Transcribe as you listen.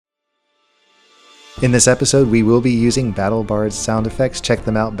In this episode, we will be using BattleBard's sound effects. Check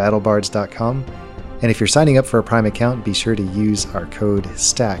them out, battlebards.com. And if you're signing up for a Prime account, be sure to use our code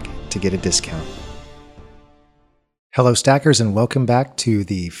STACK to get a discount. Hello, Stackers, and welcome back to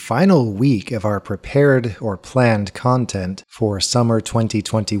the final week of our prepared or planned content for summer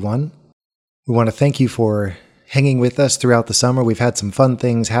 2021. We want to thank you for hanging with us throughout the summer. We've had some fun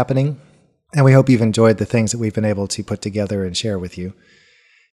things happening, and we hope you've enjoyed the things that we've been able to put together and share with you.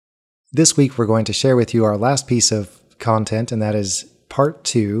 This week, we're going to share with you our last piece of content, and that is part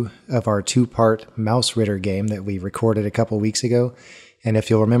 2 of our 2-part Mausritter game that we recorded a couple weeks ago. And if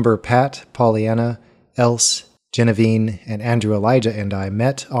you'll remember, Pat, Pollyanna, Else, Genevieve, and Andrew Elijah and I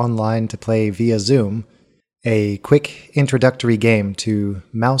met online to play via Zoom a quick introductory game to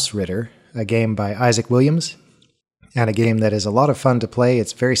Mausritter, a game by Isaac Williams, and a game that is a lot of fun to play.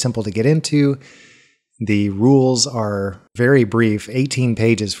 It's very simple to get into. The rules are very brief, 18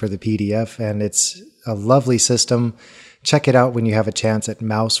 pages for the PDF, and it's a lovely system. Check it out when you have a chance at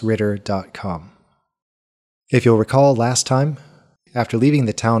mausritter.com. If you'll recall last time, after leaving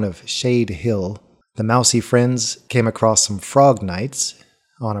the town of Shade Hill, the Mousy friends came across some frog knights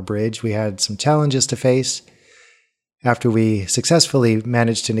on a bridge. We had some challenges to face. After we successfully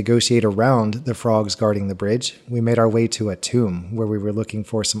managed to negotiate around the frogs guarding the bridge, we made our way to a tomb where we were looking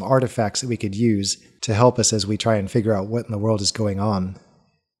for some artifacts that we could use to help us as we try and figure out what in the world is going on.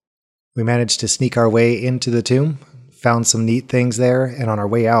 We managed to sneak our way into the tomb, found some neat things there, and on our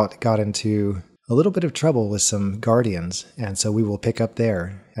way out got into a little bit of trouble with some guardians, and so we will pick up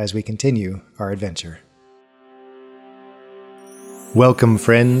there as we continue our adventure. Welcome,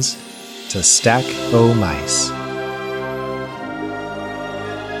 friends, to Stack O' Mice.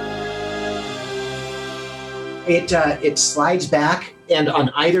 It slides back, and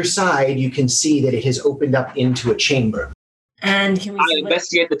on either side, you can see that it has opened up into a chamber. And can we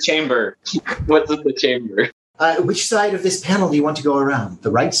investigate the chamber? What's in the chamber? Which side of this panel do you want to go around?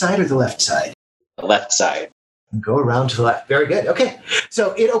 The right side or the left side? The left side. Go around to the left. Very good. Okay.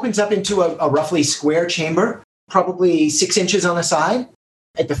 So it opens up into a roughly square chamber, probably 6 inches on the side.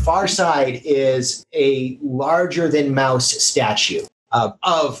 At the far side is a larger-than-mouse statue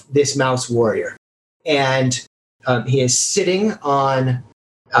of this mouse warrior. And he is sitting on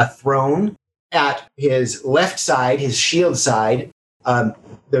a throne. At his left side, his shield side,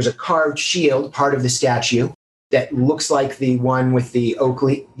 there's a carved shield, part of the statue, that looks like the one with the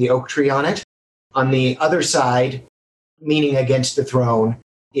oak tree on it. On the other side, leaning against the throne,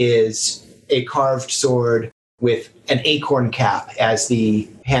 is a carved sword with an acorn cap as the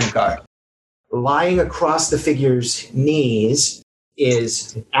handguard. Lying across the figure's knees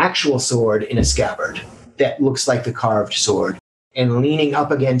is an actual sword in a scabbard that looks like the carved sword. And leaning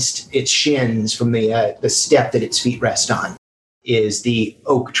up against its shins from the step that its feet rest on is the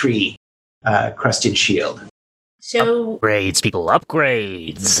oak tree crusted shield. So upgrades, people,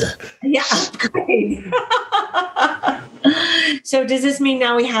 upgrades. Yeah, upgrades. So does this mean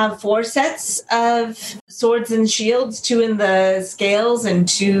now we have 4 sets of swords and shields, 2 in the scales and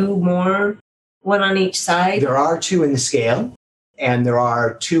 2 more, 1 on each side? There are 2 in the scale, and there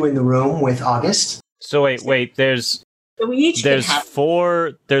are 2 in the room with August. So wait, there's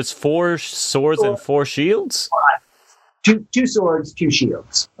four swords and 4 shields? 2 swords, 2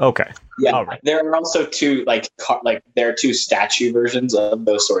 shields. Okay. Yeah. All right. There are also 2 there are 2 statue versions of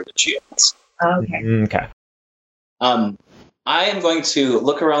those swords and shields. Okay. I am going to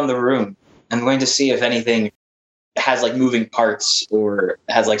look around the room. I'm going to see if anything has moving parts or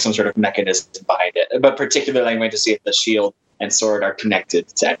has some sort of mechanism behind it. But particularly I'm going to see if the shield and sword are connected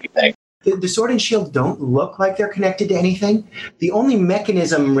to anything. The sword and shield don't look like they're connected to anything. The only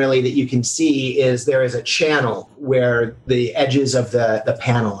mechanism really that you can see is there is a channel where the edges of the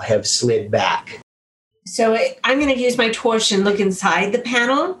panel have slid back. So I'm going to use my torch and look inside the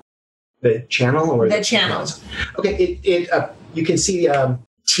panel. The channel or the channel? Okay, you can see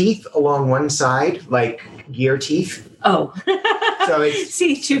teeth along one side, like gear teeth. Oh, so it's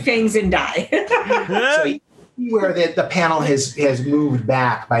see 2 fangs and die. So where the panel has moved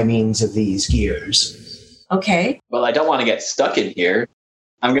back by means of these gears. Okay. Well, I don't want to get stuck in here.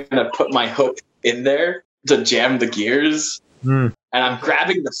 I'm going to put my hook in there to jam the gears. And I'm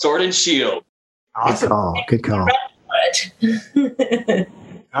grabbing the sword and shield. Awesome. Good call.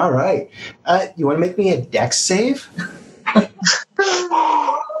 All right. You want to make me a dex save?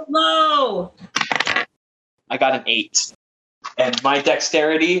 No. I got an 8. And my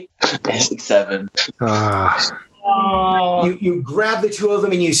dexterity is 7. You grab the 2 of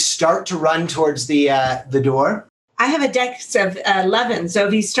them and you start to run towards the door. I have a dex of 11, so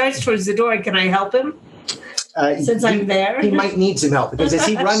if he starts towards the door, can I help him? Since I'm there? He might need some help, because as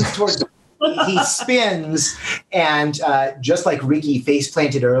he runs towards the he spins, and just like Ricky face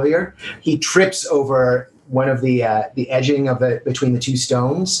planted earlier, he trips over one of the edging of between the two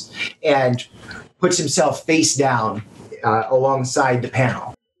stones and puts himself face down alongside the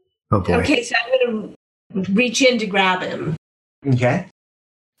panel. Oh boy. Okay, so I'm going to reach in to grab him. Okay.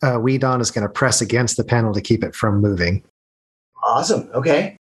 Weedon is going to press against the panel to keep it from moving. Awesome.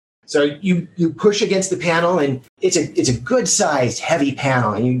 Okay. So you push against the panel, and it's a good sized heavy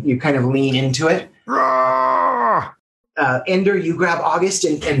panel, and you kind of lean into it. Ender, you grab August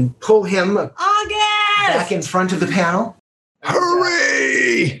and pull him back in front of the panel.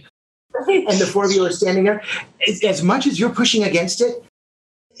 Hooray! And the four of you are standing there. As much as you're pushing against it,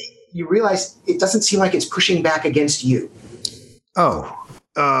 you realize it doesn't seem like it's pushing back against you. Oh.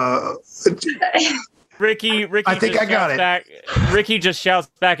 Ricky I think I got it. Ricky just shouts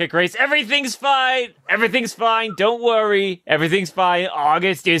back at Grace, "Everything's fine. Everything's fine. Don't worry. Everything's fine.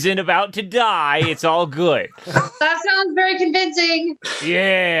 August isn't about to die. It's all good." That sounds very convincing.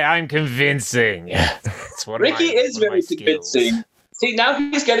 Yeah, I'm convincing. That's what Ricky is very convincing. See, now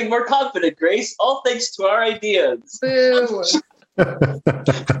he's getting more confident, Grace. All thanks to our ideas. Boo.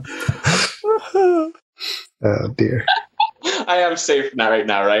 Oh dear. I am safe now, right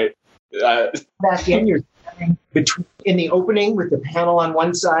now, right? Back in, you're standing in the opening with the panel on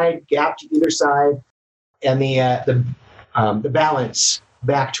one side, gap to either side, and the balance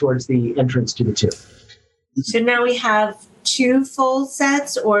back towards the entrance to the tomb. So now we have 2 full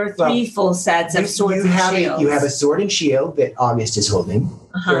sets or 3 full sets of swords and shields? You have a sword and shield that August is holding.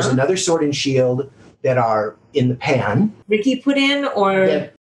 Uh-huh. There's another sword and shield that are in the pan. Ricky put in, or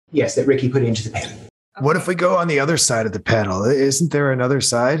That Ricky put into the pan. What if we go on the other side of the panel? Isn't there another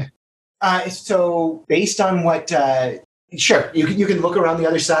side? So based on what, sure, you can look around the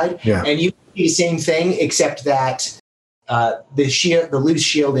other side, and you see the same thing, except that the loose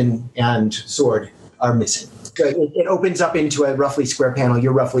shield and sword are missing. So it opens up into a roughly square panel.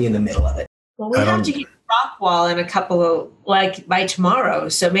 You're roughly in the middle of it. Well, we have to get Rockwall in a couple of, by tomorrow.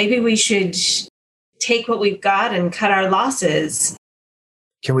 So maybe we should take what we've got and cut our losses.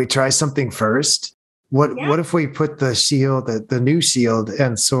 Can we try something first? What if we put the shield, the new shield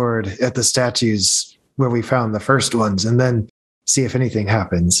and sword at the statues where we found the first ones, and then see if anything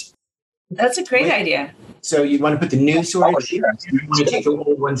happens? That's a great idea. So you want to put the new sword and shield, and you want to take the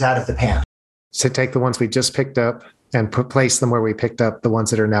old ones out of the pan. So take the ones we just picked up and place them where we picked up the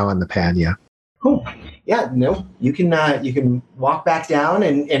ones that are now in the pan. Yeah. Cool. Yeah. No, you can walk back down,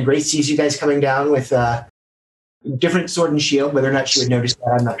 and Grace sees you guys coming down with different sword and shield. Whether or not she would notice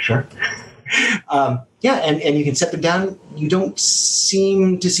that, I'm not sure. And you can set them down. You don't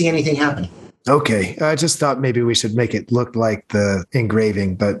seem to see anything happening. Okay. I just thought maybe we should make it look like the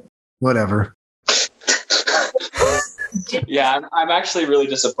engraving, but whatever. Yeah, I'm actually really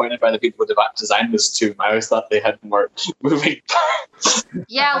disappointed by the people who designed this tomb. I always thought they had more moving parts.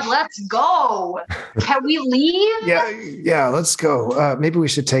 Yeah, let's go. Can we leave? Yeah, let's go. Maybe we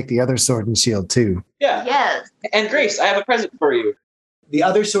should take the other sword and shield too. Yeah. Yes. And Grace, I have a present for you. The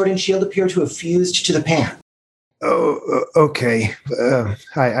other sword and shield appear to have fused to the pan. Oh, okay.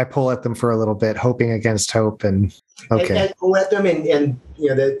 I pull at them for a little bit, hoping against hope, and okay. And pull at them, and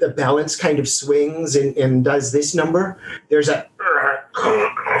the balance kind of swings and does this number. There's a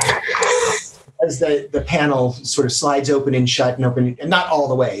as the panel sort of slides open and shut and open, and not all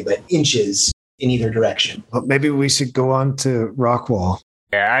the way, but inches in either direction. Well, maybe we should go on to Rockwall.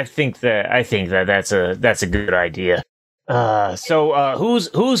 Yeah, I think that that's a good idea. So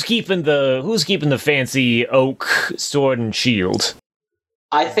who's keeping the fancy oak sword and shield?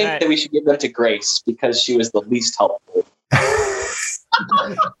 I think that we should give them to Grace because she was the least helpful.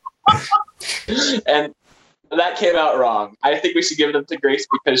 And that came out wrong. I think we should give them to Grace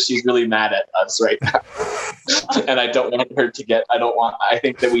because she's really mad at us right now. And I don't want her to get, I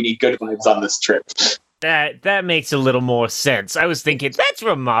think that we need good vibes on this trip. That makes a little more sense. I was thinking, that's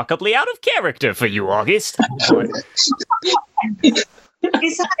remarkably out of character for you, August.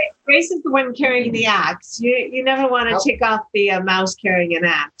 Besides, Grace is the one carrying the axe. You never want to tick off the mouse carrying an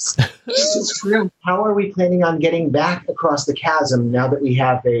axe. This is true. How are we planning on getting back across the chasm now that we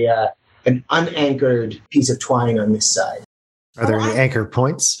have an unanchored piece of twine on this side? Are there any anchor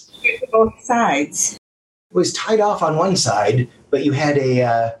points? Both sides. It was tied off on one side, but you had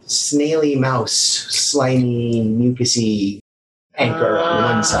a snaily mouse, slimy, mucusy anchor on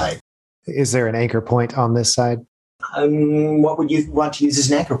one side. Is there an anchor point on this side? What would you want to use as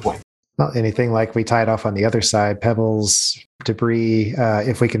an anchor point? Well, anything like we tied off on the other side, pebbles, debris.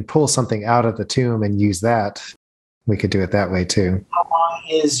 If we can pull something out of the tomb and use that, we could do it that way too. How long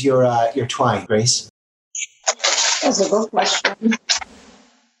is your twine, Grace? That's a good question.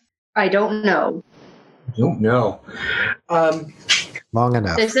 I don't know. Don't know. Long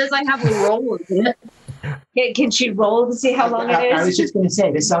enough. It says I have a roll, isn't it? Can she roll to see how long it I was is? just going to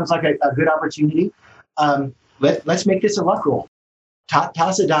say, this sounds like a good opportunity. Let's make this a luck roll.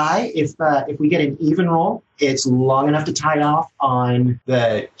 Toss a die. If we get an even roll, it's long enough to tie off on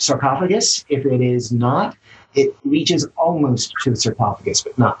the sarcophagus. If it is not, it reaches almost to the sarcophagus,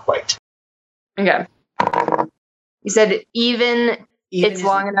 but not quite. Okay. You said even it's is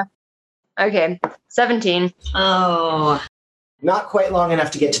long enough. Okay. 17. Oh, Not quite long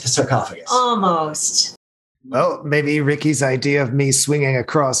enough to get to the sarcophagus. almost. Well, maybe Ricky's idea of me swinging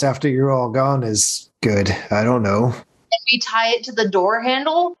across after you're all gone is good. I don't know. Can we tie it to the door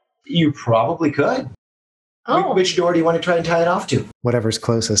handle? You probably could. Oh, Which door do you want to try and tie it off to? Whatever's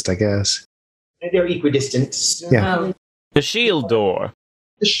closest, I guess. They're equidistant. So Yeah. oh. The shield door.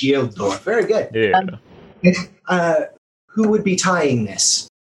 The shield door. Very good. Yeah. Who would be tying this?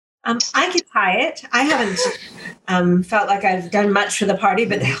 I could tie it. I haven't felt like I've done much for the party,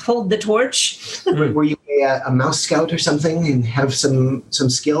 but hold the torch. Were you a mouse scout or something and have some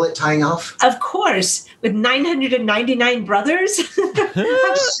skill at tying off? Of course, with 999 brothers,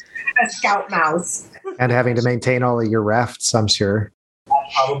 a scout mouse. And having to maintain all of your rafts, I'm sure.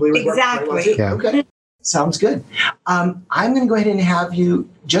 Probably would work quite well, too. Yeah. Okay. Sounds good. I'm going to go ahead and have you,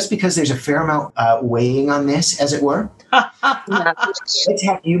 just because there's a fair amount weighing on this, as it were, let's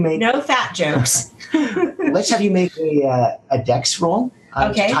have you make No fat jokes. let's have you make a dex roll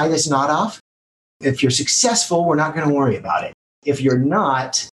Okay. to tie this knot off. If you're successful, we're not going to worry about it. If you're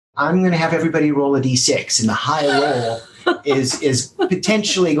not, I'm going to have everybody roll a d6, and the high roll is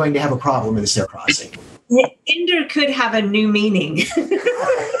potentially going to have a problem in the stair crossing. Ender could have a new meaning.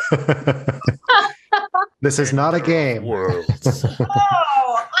 This is not a game. Worlds.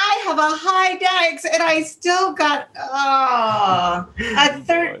 Oh, I have a high dex and I still got a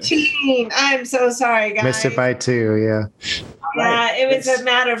 13. I'm so sorry, guys. Missed it by 2, yeah. Yeah, it was a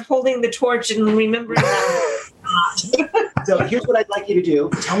matter of holding the torch and remembering that. So here's what I'd like you to do.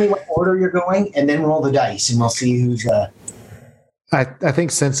 Tell me what order you're going, and then roll the dice, and we'll see who's... I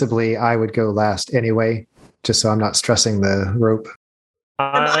think sensibly I would go last anyway, just so I'm not stressing the rope.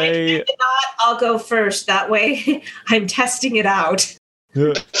 I I'll go first. That way I'm testing it out.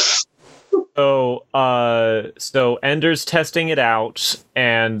 so Ender's testing it out,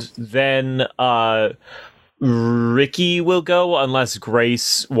 and then Ricky will go unless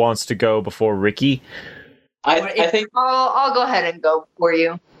Grace wants to go before Ricky. I think I'll go ahead and go for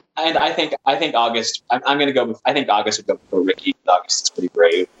you. and I think August. I'm going to go. I think August would go before Ricky. August is pretty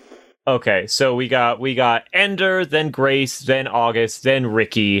brave. Okay, so we got Ender, then Grace, then August, then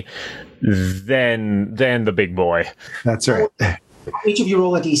Ricky, then the big boy. That's right. Each of you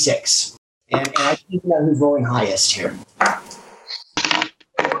roll a d6. And I think know who's rolling highest here.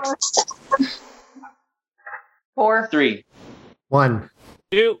 4. 3. 1.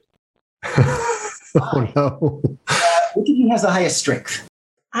 2. Oh no. Which of you has the highest strength?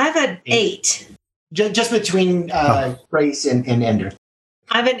 I have an 8. Just between Grace and Ender.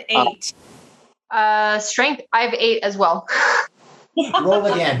 I have an 8. Strength, I have 8 as well. Roll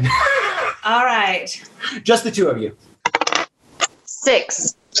again. All right. Just the two of you.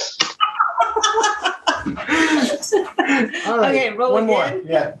 6. All right. Okay, roll one again.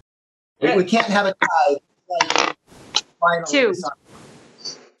 more. Yeah. We can't have a tie. Like, final 2.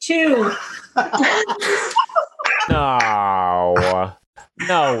 2. No.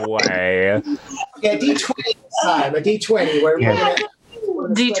 No way. Yeah, D20 this time. A D20. Where Yeah.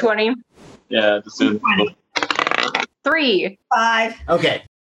 D20. Yeah. This is, 3. 5. Okay.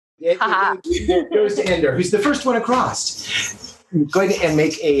 It goes to Ender, who's the first one across. Go ahead and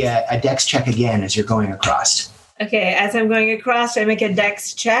make a dex check again as you're going across. Okay, as I'm going across, I make a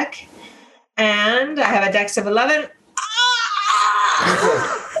dex check. And I have a dex of 11.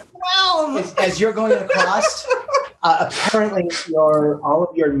 Ah! 12. As you're going across, apparently all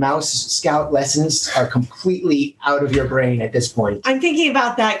of your mouse scout lessons are completely out of your brain at this point. I'm thinking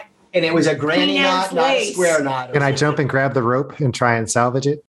about that. And it was a granny Hands knot, not a lace. square knot. Can I jump and grab the rope and try and salvage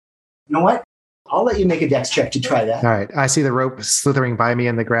it? You know what? I'll let you make a dex check to try that. All right. I see the rope slithering by me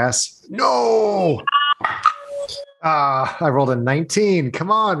in the grass. No! I rolled a 19.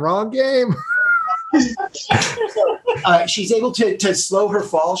 Come on, wrong game. She's able to slow her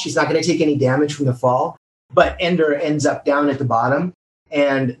fall. She's not going to take any damage from the fall. But Ender ends up down at the bottom,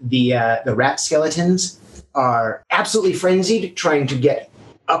 and the rat skeletons are absolutely frenzied, trying to get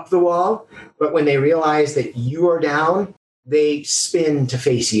up the wall. But when they realize that you are down, they spin to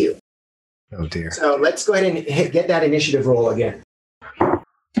face you. Oh, dear. So let's go ahead and get that initiative roll again.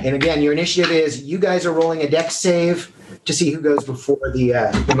 And again, your initiative is you guys are rolling a dex save. to see who goes before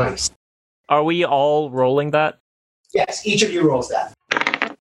the mice. Are we all rolling that? Yes, each of you rolls that.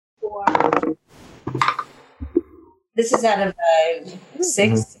 This is out of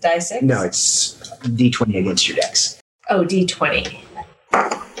 6, die 6? No, it's D20 against your dex. Oh, D20.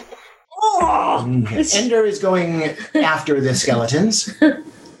 Ender is going after the skeletons.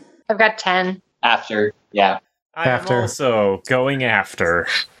 I've got 10. After, yeah. I'm also going after.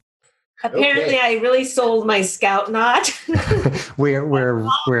 Apparently, Okay. I really sold my scout knot. We're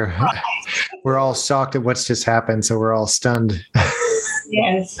all shocked at what's just happened, so we're all stunned.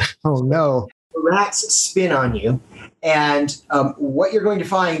 Yes. Oh no. The rats spin on you, and what you're going to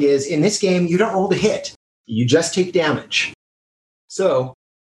find is in this game you don't roll to hit; you just take damage. So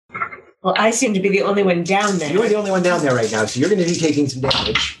Well, I seem to be the only one down there. you're the only one down there right now, so you're going to be taking some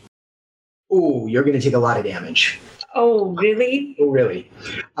damage. Ooh, you're going to take a lot of damage. Oh, really? Oh, really?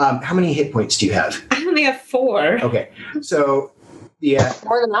 How many hit points do you have? I only have 4. Okay, so the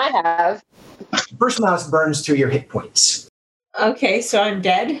More than I have. first mouse burns through your hit points. Okay, so I'm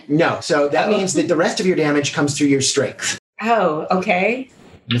dead? No, so that means that the rest of your damage comes through your strength. Oh, okay.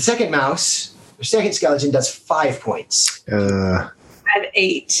 And the second mouse, the second skeleton, does 5 points. I have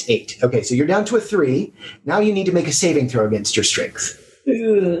 8. 8. Okay, so you're down to a 3. Now you need to make a saving throw against your strength.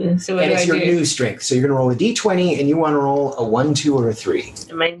 Ooh, so what And do it's I your do? new strength. So you're going to roll a d20 and you want to roll a 1, 2, or a 3.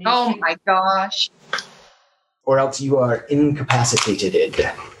 Am I new? Oh my gosh. Or else you are incapacitated.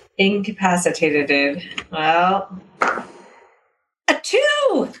 Incapacitated. Well, a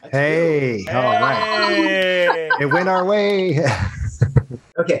 2! Hey, all right. Hey! It went our way.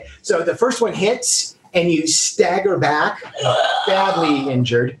 Okay, so the first one hits and you stagger back, badly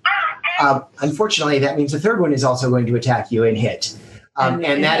injured. Unfortunately, that means the third one is also going to attack you and hit.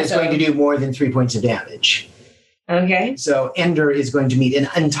 And that is going to do more than 3 points of damage. Okay. So Ender is going to meet an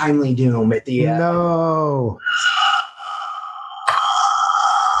untimely doom at the No.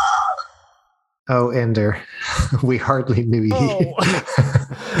 Oh, Ender. We hardly knew you. Oh.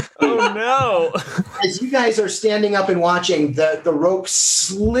 Oh no! As you guys are standing up and watching, the rope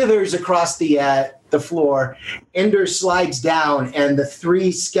slithers across the floor. Ender slides down, and the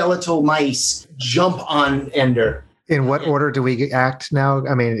 3 skeletal mice jump on Ender. In what order do we act now?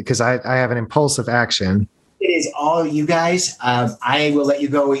 I mean, because I have an impulsive action. It is all you guys. I will let you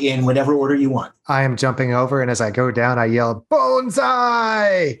go in whatever order you want. I am jumping over, and as I go down, I yell,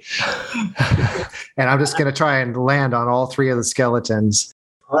 "Bonsai!" And I'm just going to try and land on all 3 of the skeletons.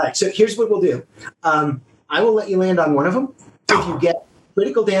 All right, so here's what we'll do. I will let you land on one of them. If you get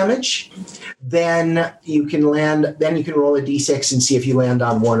critical damage, then you can land. Then you can roll a d6 and see if you land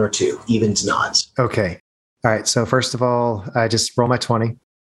on 1 or 2, evens, and odds. Okay. All right. So first of all, I just roll my 20.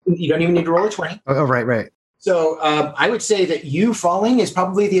 You don't even need to roll a 20. Oh, right. So I would say that you falling is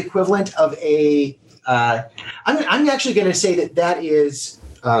probably the equivalent of a. I'm actually going to say that is.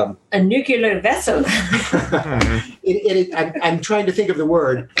 A nuclear vessel. I'm trying to think of the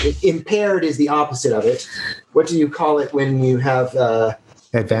word. Impaired is the opposite of it. What do you call it when you have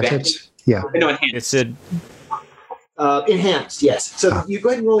Advantage? Yeah. No, enhanced. It's a enhanced? Yes. So you go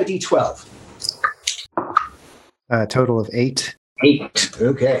ahead and roll a d12. Total of 8. 8.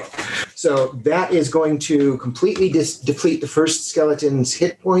 Okay. So that is going to completely deplete the first skeleton's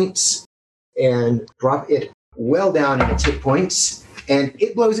hit points and drop it well down in its hit points. And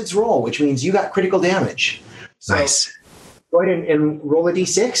it blows its roll, which means you got critical damage. So Nice. go ahead and roll a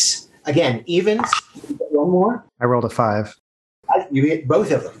d6. Again, evens. You get 1 more. I rolled a 5. You hit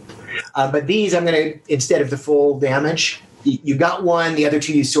both of them. But these, I'm going to, instead of the full damage, you got 1. The other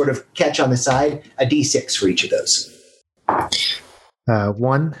 2 you sort of catch on the side. A d6 for each of those.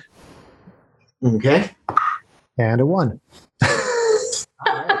 1 Okay. and a 1. All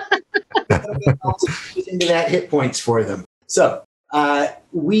right. Into that hit points for them. So,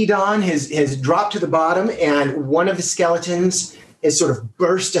 Weedon has dropped to the bottom, and one of the skeletons is sort of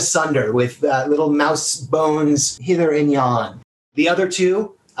burst asunder with little mouse bones hither and yon. The other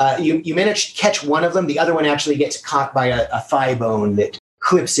 2, you manage to catch one of them. The other one actually gets caught by a thigh bone that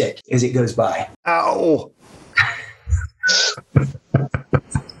clips it as it goes by. Ow!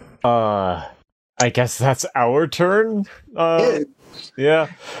 I guess that's our turn. Yeah.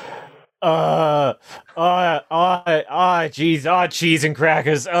 Cheese and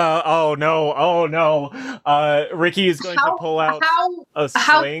crackers. Oh no. Ricky is going to pull out a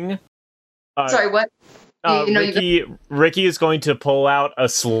sling. Sorry, what? Ricky is going to pull out a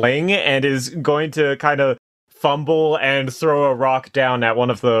sling and is going to kind of fumble and throw a rock down at one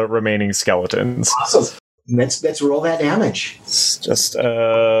of the remaining skeletons. Awesome. Let's roll that damage. It's just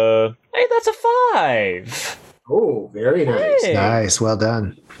hey, that's a 5. Oh, very nice. Hey. Nice. Well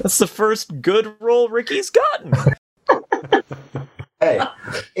done. That's the first good roll Ricky's gotten.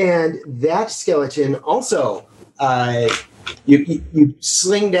 And that skeleton also, you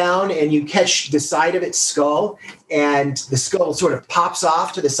sling down and you catch the side of its skull, and the skull sort of pops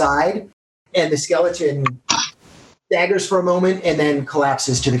off to the side, and the skeleton staggers for a moment and then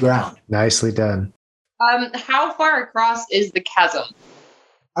collapses to the ground. Nicely done. How far across is the chasm?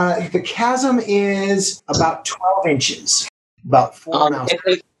 The chasm is about 12 inches, about 4 miles.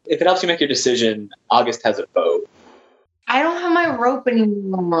 If it helps you make your decision, August has a bow. I don't have my rope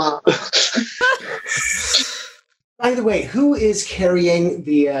anymore. By the way, who is carrying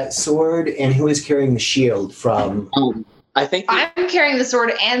the sword and who is carrying the shield from? I think. I'm carrying the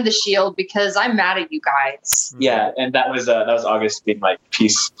sword and the shield because I'm mad at you guys. Yeah, and that was August being my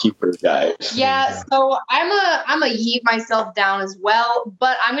peacekeeper guy. Yeah, so I'm a yeet myself down as well,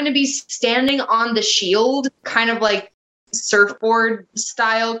 but I'm gonna be standing on the shield, kind of like surfboard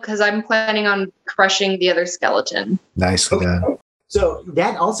style, because I'm planning on crushing the other skeleton. Nicely done. So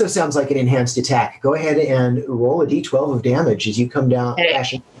that also sounds like an enhanced attack. Go ahead and roll a d12 of damage as you come down,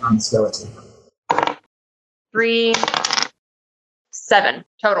 crashing on the skeleton. 3, 7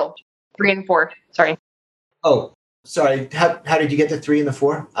 total. 3 and 4. Sorry. Oh, sorry. How did you get the 3 and the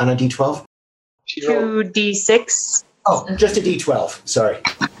 4 on a d12? 2d6. Oh, just a d12. Sorry.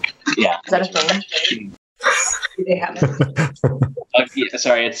 Yeah. Is that a thing? Do they have it? Yeah,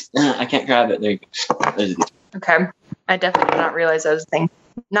 sorry, it's I can't grab it. There you go. Okay. I definitely did not realize that was a thing.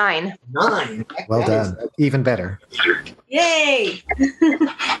 9. 9. Well done. Even better. Yay!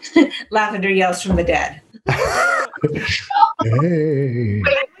 Lavender yells from the dead. Hey.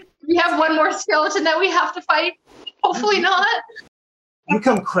 We have one more skeleton that we have to fight. Hopefully not. You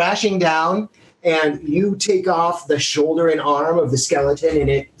come crashing down, and you take off the shoulder and arm of the skeleton, and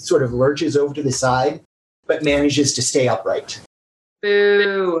it sort of lurches over to the side, but manages to stay upright.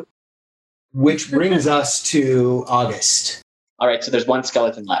 Boo. Which brings us to August. All right, so there's one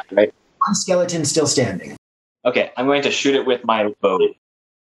skeleton left, right? One skeleton still standing. Okay, I'm going to shoot it with my bow.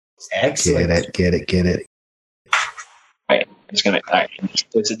 Excellent. Get it. Right, it's gonna. All right,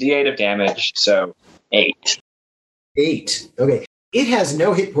 it's a D8 of damage, so 8. 8. Okay. It has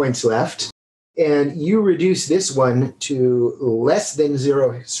no hit points left, and you reduce this one to less than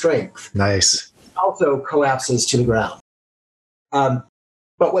 0 strength. Nice. Also collapses to the ground.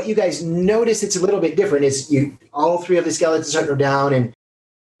 But what you guys notice it's a little bit different is all 3 of the skeletons are down, and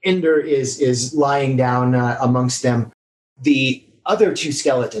Ender is lying down amongst them. The other 2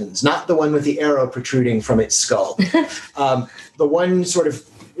 skeletons, not the one with the arrow protruding from its skull. The one sort of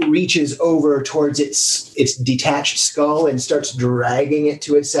reaches over towards its detached skull and starts dragging it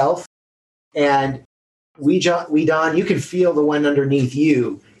to itself. And Weedon, you can feel the one underneath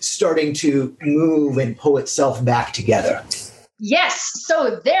you starting to move and pull itself back together. Yes,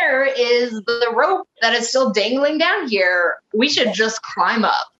 so there is the rope that is still dangling down here. We should just climb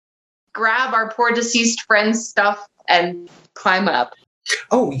up, grab our poor deceased friend's stuff, and climb up.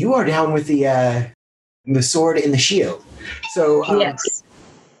 Oh, you are down with the sword and the shield. So Yes.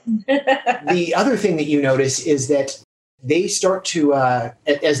 the other thing that you notice is that they start to,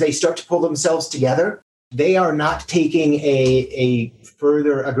 as they start to pull themselves together, they are not taking a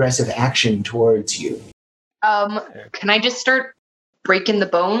further aggressive action towards you. Can I just start breaking the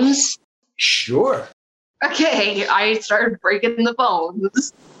bones? Sure. Okay, I started breaking the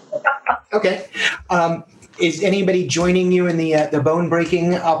bones. Okay. Is anybody joining you in the bone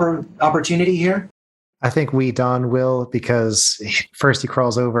breaking opportunity here? I think Don will, because first he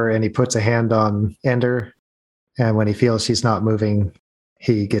crawls over and he puts a hand on Ender, and when he feels she's not moving,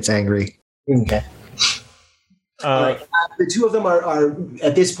 he gets angry. Okay. All right. The 2 of them are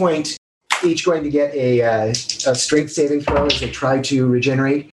at this point each going to get a strength saving throw as they try to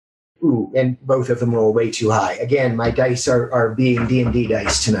regenerate. Ooh, and both of them roll way too high. Again, my dice are being D&D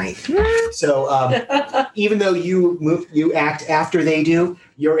dice tonight. So even though you act after they do,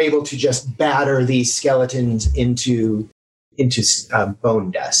 you're able to just batter these skeletons into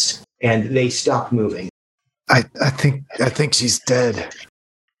bone dust, and they stop moving. I think she's dead.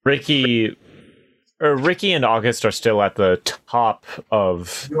 Ricky and August are still at the top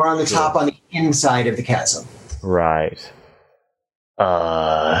of. You're on the top on the inside of the chasm. Right.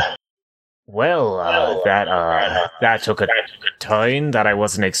 Well, that took a turn that I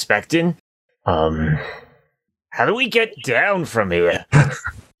wasn't expecting. How do we get down from here?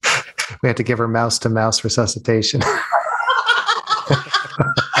 We have to give her mouse-to-mouse resuscitation.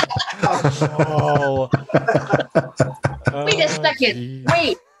 Oh. Wait a second.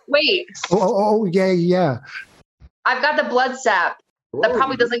 Wait. Oh, yeah. I've got the blood sap. That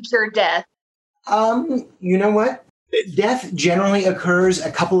probably doesn't cure death. You know what? Death generally occurs a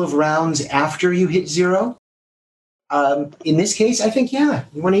couple of rounds after you hit 0. In this case, I think, yeah.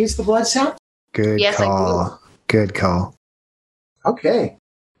 You want to use the blood sap? Good Yes, I call. Good call. Okay.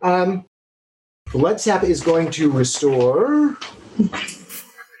 Blood sap is going to restore.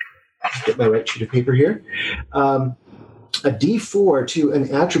 Get my right sheet of paper here. A D4 to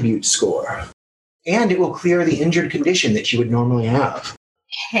an attribute score. And it will clear the injured condition that you would normally have.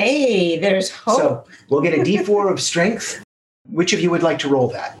 Hey, there's hope. So we'll get a D4 of strength. Which of you would like to roll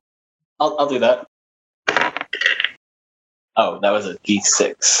that? I'll do that. Oh, that was a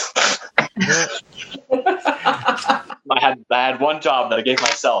D6. I had one job that I gave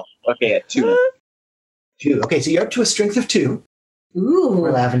myself. Okay, at 2. 2. Okay, so you're up to a strength of 2 for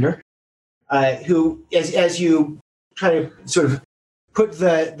Ooh. Lavender. Who, as you try to sort of put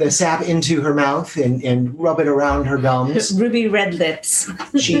the sap into her mouth and rub it around her gums, Ruby red lips.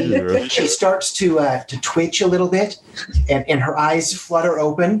 she starts to twitch a little bit, and her eyes flutter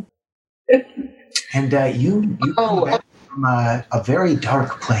open. And you come back from a very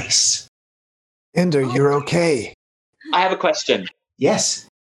dark place. Ender, you're okay. I have a question. Yes.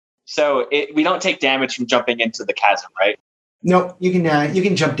 So we don't take damage from jumping into the chasm, right? No, you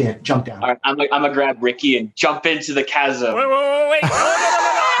can jump down. All right, I'm gonna grab Ricky and jump into the chasm. Wait.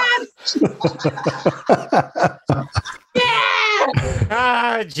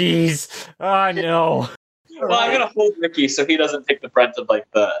 Ah, jeez. Oh, no. Well, I'm gonna hold Ricky so he doesn't take the brunt of like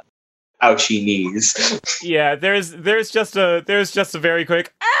the ouchie knees. Yeah, there's just a very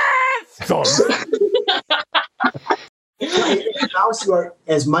quick thump.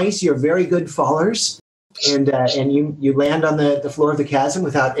 As mice, you're very good fallers, and you land on the floor of the chasm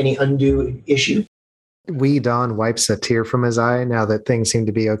without any undue issue. Wee Don wipes a tear from his eye now that things seem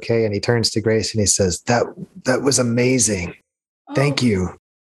to be okay, and he turns to Grace and he says, That was amazing. Thank you.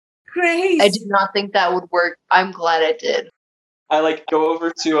 Grace. I did not think that would work. I'm glad it did. I like go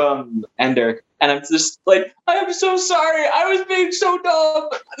over to Ender and I'm just like, I'm so sorry. I was being so dumb.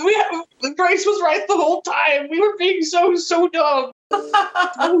 Grace was right the whole time. We were being so dumb.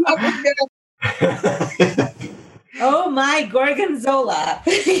 Oh my Gorgonzola.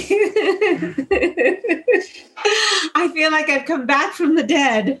 I feel like I've come back from the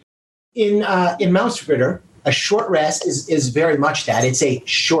dead. In Mouse Fritter, a short rest is very much that. It's a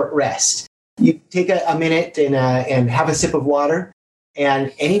short rest. You take a minute and have a sip of water,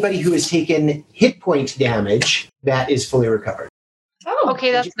 and anybody who has taken hit point damage, that is fully recovered. Oh,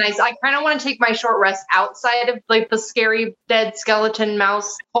 Okay, that's nice. I kind of want to take my short rest outside of like the scary dead skeleton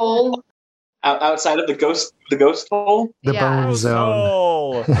mouse hole. Outside of the ghost hole. The Yeah. bone zone.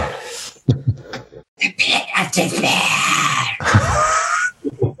 Oh. the pit of despair.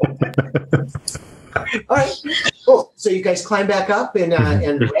 All right, cool. So you guys climb back up and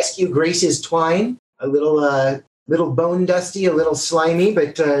rescue Grace's twine. A little bone dusty, a little slimy,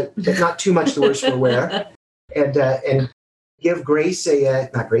 but not too much the worse for wear. And give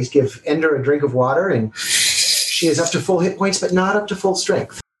give Ender a drink of water, and she is up to full hit points, but not up to full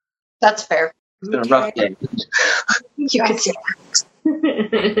strength. That's fair. It's been a rough day. You could say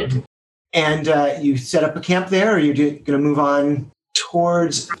that. And you set up a camp there, or you're going to move on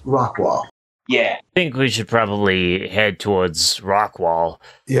towards Rockwall? Yeah. I think we should probably head towards Rockwall.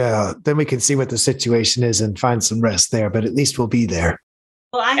 Yeah, then we can see what the situation is and find some rest there, but at least we'll be there.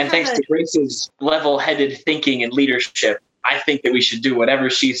 Well, I And have thanks to Grace's level-headed thinking and leadership, I think that we should do whatever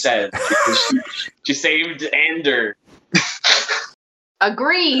she says because she saved Ender.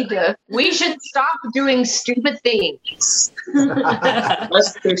 Agreed. We should stop doing stupid things.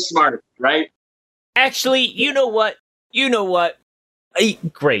 Unless they're smart, right? Actually, you know what?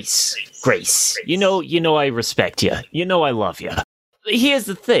 Grace. You know I respect you. You know I love you. Here's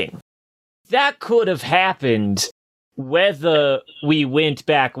the thing. That could have happened whether we went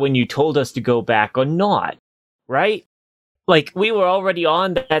back when you told us to go back or not, right? Like, we were already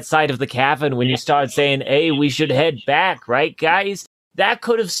on that side of the cavern when you started saying, hey, we should head back, right, guys? That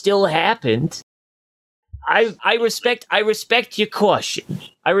could have still happened. I respect your caution.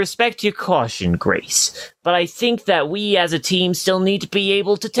 I respect your caution, Grace. But I think that we as a team still need to be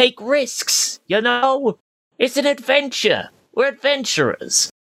able to take risks, you know? It's an adventure. We're adventurers.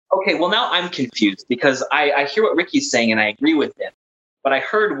 Okay, well now I'm confused because I hear what Ricky's saying and I agree with him. But I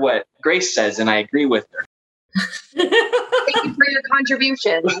heard what Grace says and I agree with her. Thank you for your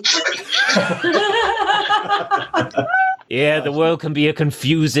contribution. Yeah, the world can be a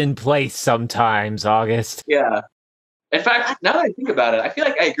confusing place sometimes, August. Yeah. In fact, now that I think about it, I feel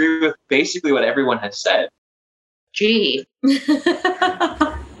like I agree with basically what everyone has said. Gee. Let's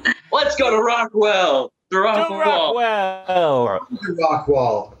go to Rockwell. The Rockwall. Rockwell.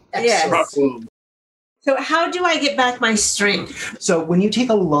 Rockwall. Yes. Excellent. So how do I get back my strength? So when you take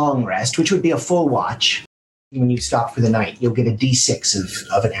a long rest, which would be a full watch, when you stop for the night. You'll get a D6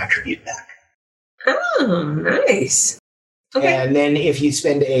 of an attribute back. Oh, nice. Okay. And then if you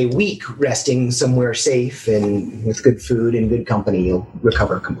spend a week resting somewhere safe and with good food and good company, you'll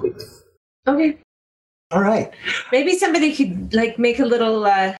recover completely. Okay. All right. Maybe somebody could like make a little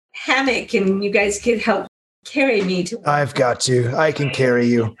hammock, and you guys could help carry me to. I've got you. I can carry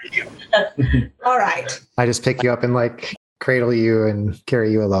you. All right. I just pick you up and like cradle you and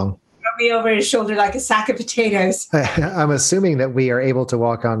carry you along. Throw me over his shoulder like a sack of potatoes. I'm assuming that we are able to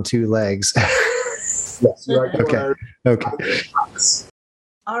walk on two legs. Yes, you are. Okay.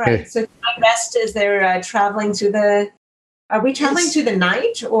 All right. So my rest as they're traveling through the. Are we traveling through the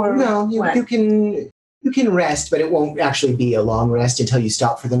night or No, what? you can rest, but it won't actually be a long rest until you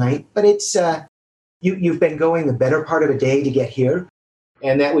stop for the night. But it's you've been going the better part of a day to get here,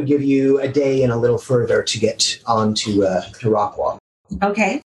 and that would give you a day and a little further to get on to Rockwall.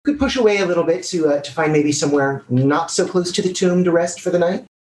 Okay. You could push away a little bit to find maybe somewhere not so close to the tomb to rest for the night.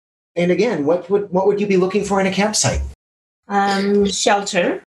 And again, what would you be looking for in a campsite?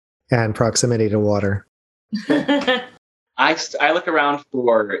 Shelter. And proximity to water. I look around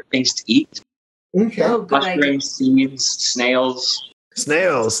for things to eat. Okay. Oh, good idea. Mushrooms, seeds, snails.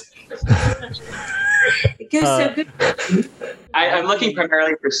 Snails. It goes so good. I'm looking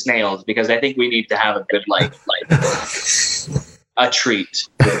primarily for snails because I think we need to have a good like a treat.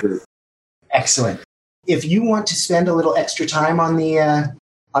 Excellent. If you want to spend a little extra time on the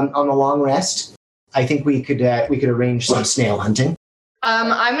long rest, I think we could arrange some snail hunting.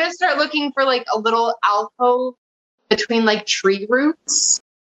 I'm gonna start looking for like a little alcove between like tree roots.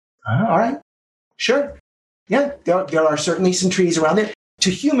 All right. Sure. Yeah, there are certainly some trees around there. To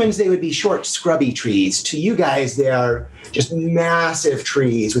humans, they would be short, scrubby trees. To you guys, they are just massive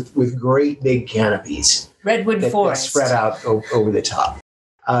trees with great big canopies Redwood that forest. spread out over the top.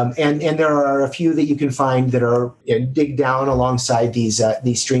 And there are a few that you can find that are dig down alongside these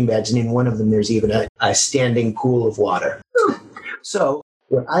stream beds, and in one of them, there's even a standing pool of water. So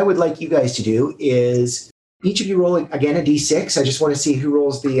what I would like you guys to do is each of you roll again a d6. I just want to see who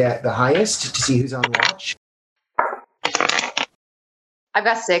rolls the highest to see who's on watch. I've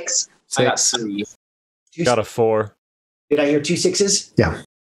got 6. I got 3. Got a 4. Did I hear 2 6s? Yeah.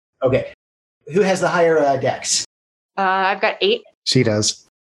 Okay. Who has the higher dex? I've got 8. She does.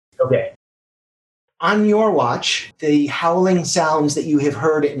 Okay. On your watch, the howling sounds that you have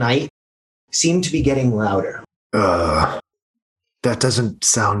heard at night seem to be getting louder. That doesn't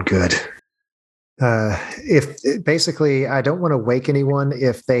sound good. Basically, I don't want to wake anyone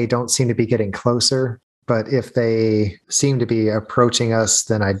if they don't seem to be getting closer. But if they seem to be approaching us,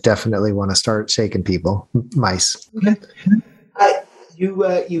 then I definitely want to start shaking people. Mice. Okay.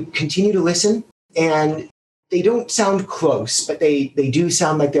 You continue to listen, and they don't sound close, but they do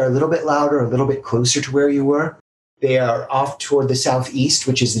sound like they're a little bit louder, a little bit closer to where you were. They are off toward the southeast,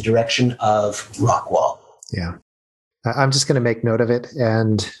 which is the direction of Rockwall. Yeah. I'm just going to make note of it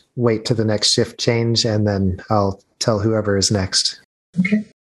and wait to the next shift change, and then I'll tell whoever is next. Okay.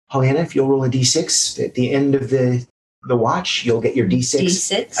 Pollyanna, if you'll roll a d6 at the end of the watch, you'll get your d6.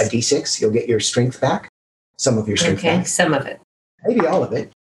 D6? A d6. You'll get your strength back. Some of your strength Okay, back. some of it. Maybe all of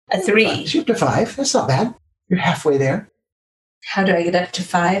it. A 3. Shoot to 5. That's not bad. You're halfway there. How do I get up to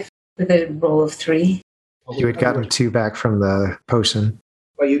 5 with a roll of 3? You had gotten 2 back from the potion.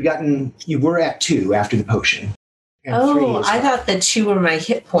 Well, you were at 2 after the potion. And 3 Oh, is I 5. thought the 2 were my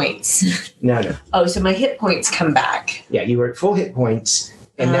hit points. No. Oh, so my hit points come back. Yeah, you were at full hit points,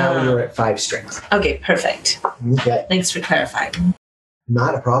 and now you're at 5 strength. Okay, perfect. Okay, Thanks for clarifying.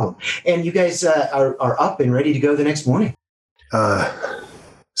 not a problem. And you guys are up and ready to go the next morning.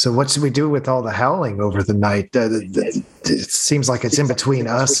 So what should we do with all the howling over the night? It seems like it's in between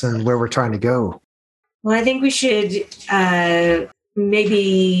us and where we're trying to go. Well, I think we should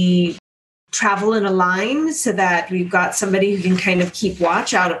maybe travel in a line so that we've got somebody who can kind of keep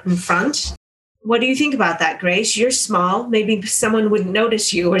watch out in front. What do you think about that, Grace? You're small. Maybe someone wouldn't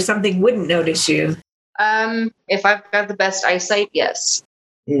notice you or something wouldn't notice you. If I've got the best eyesight, yes.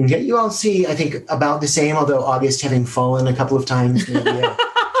 Okay, you all see, I think, about the same, although August having fallen a couple of times. Maybe,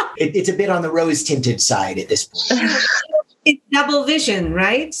 it's a bit on the rose-tinted side at this point. It's double vision,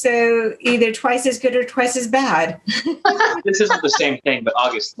 right? So either twice as good or twice as bad. This isn't the same thing, but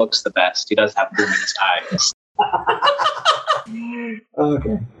August looks the best. He does have luminous eyes.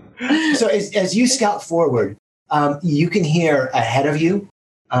 Okay. So as you scout forward, you can hear ahead of you,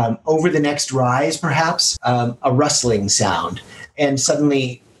 over the next rise, perhaps, a rustling sound. And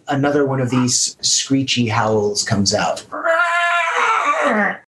suddenly another one of these screechy howls comes out.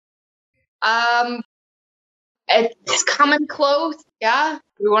 It's coming close. Yeah,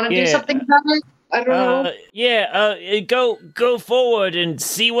 we want to do something about it. I don't know. Go forward and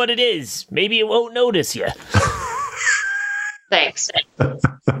see what it is. Maybe it won't notice you. Thanks.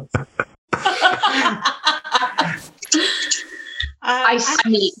 I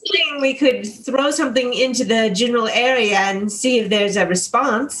sneak. think we could throw something into the general area and see if there's a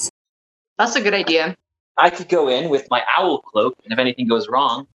response. That's a good idea. I could go in with my owl cloak, and if anything goes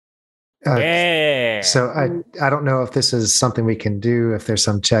wrong, Yeah. So I don't know if this is something we can do, if there's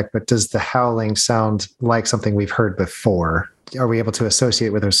some check, but does the howling sound like something we've heard before? Are we able to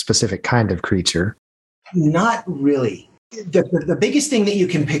associate with a specific kind of creature? Not really. The biggest thing that you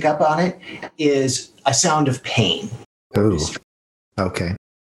can pick up on it is a sound of pain. Ooh. Okay.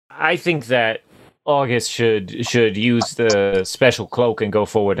 I think that August should use the special cloak and go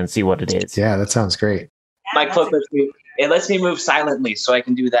forward and see what it is. Yeah, that sounds great. my cloak lets me move silently, so I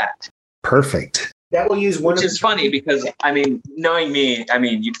can do that. Perfect. That will use one Which is funny because, I mean, knowing me, I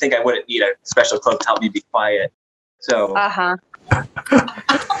mean, you'd think I wouldn't need a special cloak to help me be quiet. So, Go ahead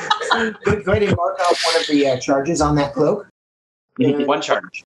and mark out one of the charges on that cloak. one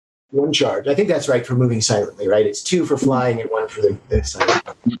charge. One charge. I think that's right for moving silently, right? It's 2 for flying and 1 for the silent.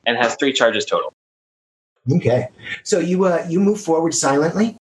 And has 3 charges total. Okay. So you move forward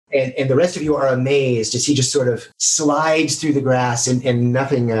silently, and the rest of you are amazed as he just sort of slides through the grass and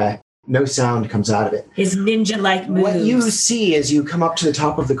nothing, no sound comes out of it. His ninja-like moves. What you see as you come up to the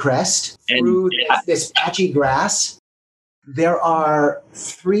top of the crest, through this patchy grass, there are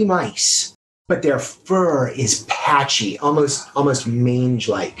 3 mice, but their fur is patchy, almost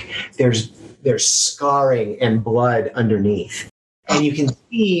mange-like. There's scarring and blood underneath. And you can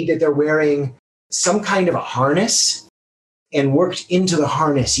see that they're wearing some kind of a harness, and worked into the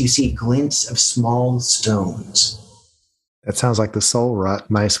harness, you see glints of small stones. That sounds like the soul rot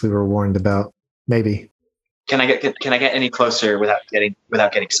mice we were warned about. Maybe. Can I get any closer without getting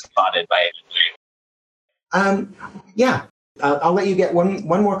spotted by it? Yeah. I'll let you get one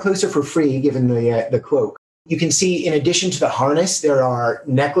more closer for free, given the cloak. You can see, in addition to the harness, there are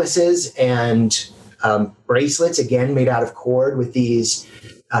necklaces and bracelets, again made out of cord, with these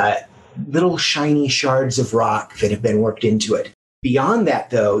little shiny shards of rock that have been worked into it. Beyond that,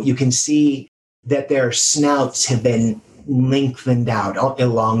 though, you can see that their snouts have been lengthened out,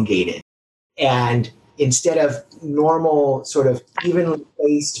 elongated. And instead of normal sort of evenly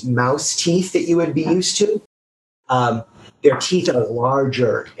placed mouse teeth that you would be used to, their teeth are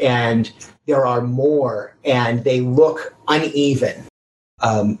larger and there are more, and they look uneven,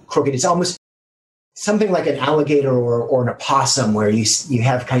 crooked. It's almost something like an alligator or an opossum, where you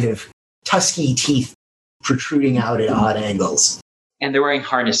have kind of tusky teeth protruding out at odd angles. And they're wearing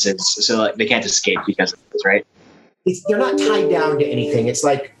harnesses, so like they can't escape because of this, right? They're not tied down to anything. It's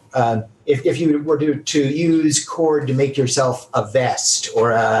like if you were to use cord to make yourself a vest or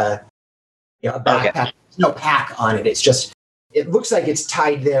a backpack. Okay. There's no pack on it. It's just, it looks like it's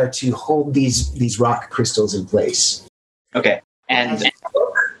tied there to hold these rock crystals in place. Okay. And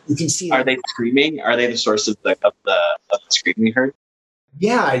you can see. Are they screaming? Are they the source of the screaming we heard?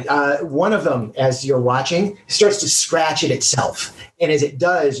 Yeah, one of them, as you're watching, starts to scratch at itself. And as it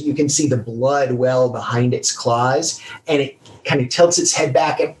does, you can see the blood well behind its claws, and it kind of tilts its head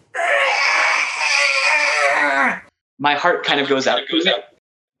back and... My heart kind of goes out,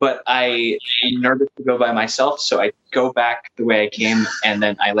 but I am nervous to go by myself, so I go back the way I came, and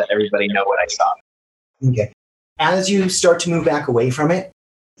then I let everybody know what I saw. Okay. As you start to move back away from it,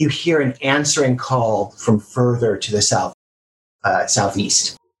 you hear an answering call from further to the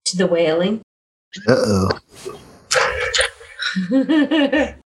southeast. To the wailing. Uh-oh.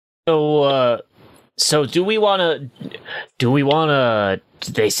 So do we want to,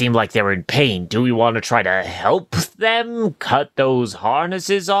 they seem like they're in pain. Do we want to try to help them cut those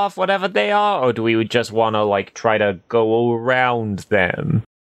harnesses off, whatever they are? Or do we just want to, try to go around them?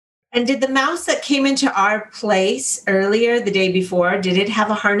 And did the mouse that came into our place earlier, the day before, did it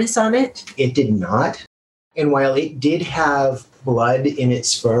have a harness on it? It did not. And while it did have blood in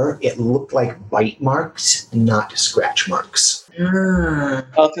its fur, it looked like bite marks, not scratch marks. Ah.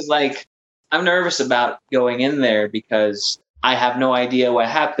 Well, because, I'm nervous about going in there because I have no idea what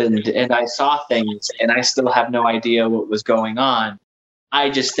happened, and I saw things, and I still have no idea what was going on. I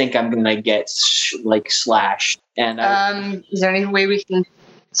just think I'm going to get, slashed. And is there any way we can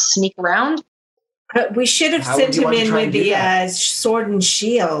sneak around? We should have sent him in with the sword and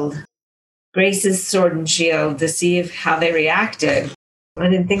shield. Grace's sword and shield, to see how they reacted. I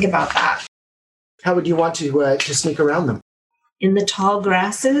didn't think about that. How would you want to sneak around them? In the tall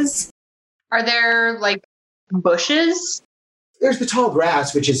grasses? Are there, bushes? There's the tall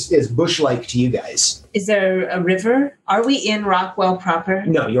grass, which is bush-like to you guys. Is there a river? Are we in Rockwell proper?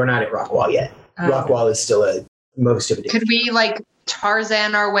 No, you're not at Rockwell yet. Rockwall is still most of it. Could we like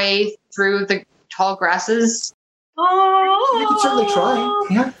Tarzan our way through the tall grasses? You can certainly try.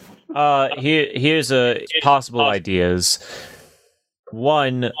 Yeah. Here's a possible ideas.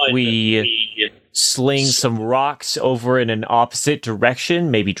 One, we sling some rocks over in an opposite direction,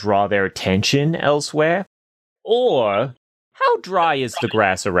 maybe draw their attention elsewhere. Or, how dry is the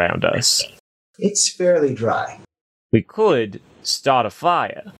grass around us? It's fairly dry. We could start a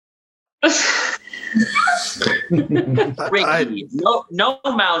fire. Ricky, no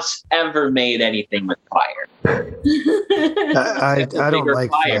mouse ever made anything with fire. I don't like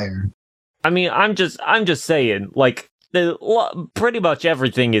fire. I mean, I'm just saying, like, pretty much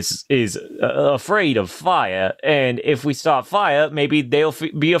everything is afraid of fire, and if we start fire, maybe they'll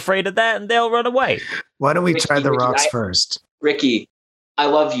be afraid of that and they'll run away. Why don't we try the rocks first? Ricky, I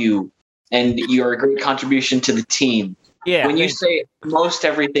love you, and you're a great contribution to the team. Yeah. When you say most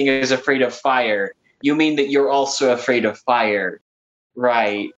everything is afraid of fire, you mean that you're also afraid of fire,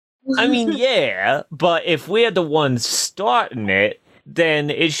 right? I mean, yeah, but if we're the ones starting it, then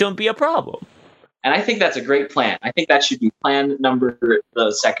it shouldn't be a problem. And I think that's a great plan. I think that should be plan number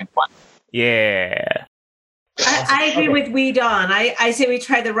the second one. Yeah. I agree with Weedon. I say we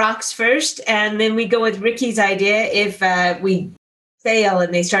try the rocks first, and then we go with Ricky's idea if we fail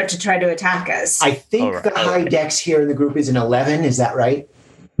and they start to try to attack us. I think the high dex here in the group is an 11. Is that right?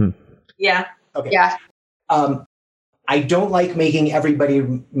 Yeah. Okay. Yeah. I don't like making everybody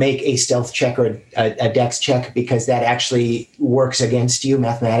make a stealth check or a dex check because that actually works against you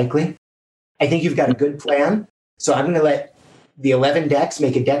mathematically. I think you've got a good plan. So I'm going to let the 11 dex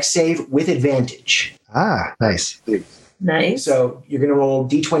make a dex save with advantage. Ah, nice. Nice. So you're going to roll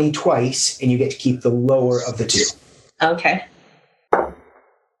d20 twice, and you get to keep the lower of the two. Okay.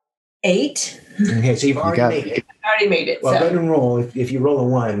 8. Okay, so you've already made it. I already made it. Well, so. go ahead and roll. If you roll a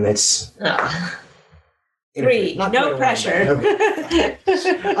 1, that's... Oh. 3. Not No quite a pressure. 1. Okay.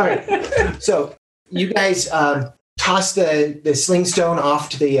 All right. So you guys toss the sling stone off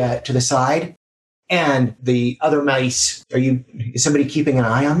to the side, and the other mice. Is somebody keeping an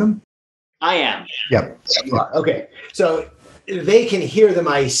eye on them? I am. Yep. Okay. So they can hear the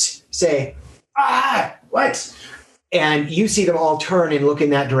mice say, "Ah, what?" And you see them all turn and look in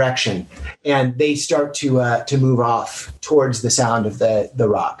that direction, and they start to move off towards the sound of the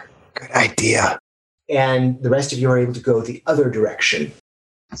rock. Good idea. And the rest of you are able to go the other direction.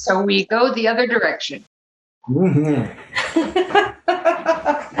 So we go the other direction. Mm-hmm.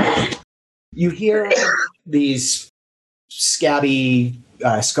 You hear these scabby,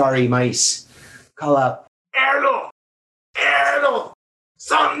 scarry mice call out, "Erdl! Erdl!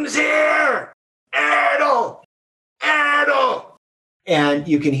 Something's here! Erdl! Erdl!" And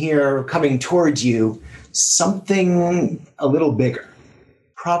you can hear coming towards you something a little bigger.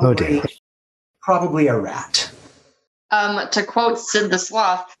 Probably a rat. To quote Sid the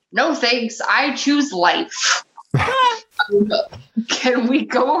Sloth, "No thanks, I choose life." Can we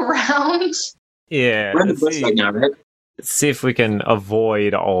go around? Yeah. We're in the bush right now, right? Let's see if we can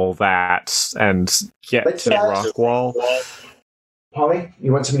avoid all that and get Let's to Rockwall. Polly,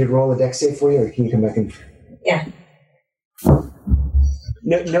 you want somebody to roll a dex save for you, or can you come back and... Yeah.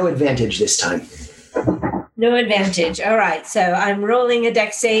 No advantage this time. No advantage. All right. So I'm rolling a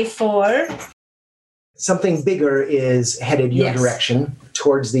dex save for... Something bigger is headed your Yes. direction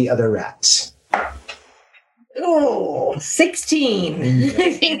towards the other rats. Oh, 16.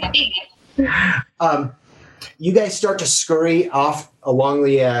 You guys start to scurry off along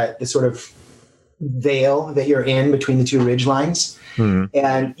the sort of veil that you're in between the two ridge lines,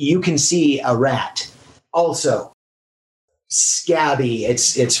 and you can see a rat, also scabby.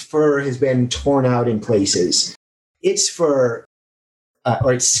 Its fur has been torn out in places. Its fur,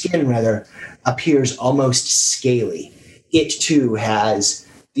 or its skin rather, appears almost scaly. It too has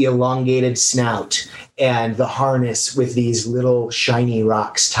the elongated snout and the harness with these little shiny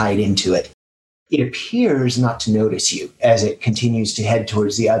rocks tied into it. It appears not to notice you as it continues to head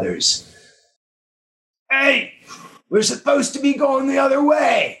towards the others. "Hey, we're supposed to be going the other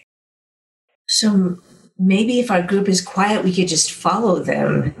way." So maybe if our group is quiet, we could just follow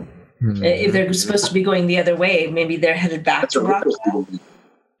them. If they're supposed to be going the other way, maybe they're headed back to Rockwall.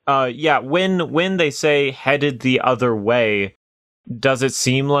 Yeah, when they say headed the other way, does it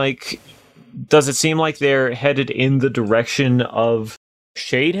seem like they're headed in the direction of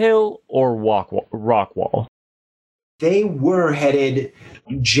Shade Hill or Rockwall? They were headed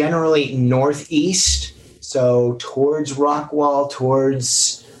generally northeast, so towards Rockwall,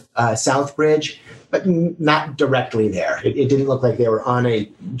 towards Southbridge, but not directly there. It didn't look like they were on a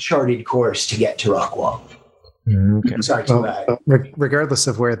charted course to get to Rockwall. Okay. Sorry to Well, regardless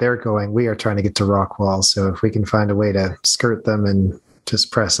of where they're going, we are trying to get to Rockwall. So if we can find a way to skirt them and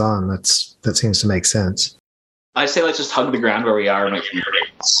just press on, that seems to make sense. I say let's just hug the ground where we are and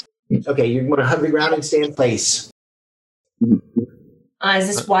Okay, you want to hug the ground and stay in place. Is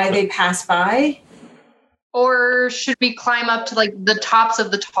this why they pass by? Or should we climb up to like the tops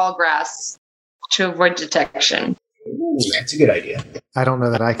of the tall grass to avoid detection? Ooh, that's a good idea. I don't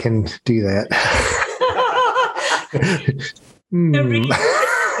know that I can do that.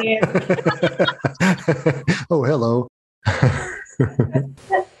 Oh, hello.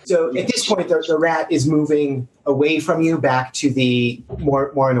 So at this point, the rat is moving away from you back to the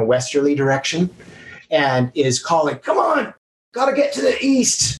more in a westerly direction and is calling, "Come on, gotta get to the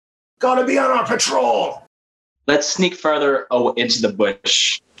east. Gotta be on our patrol." let's sneak further into the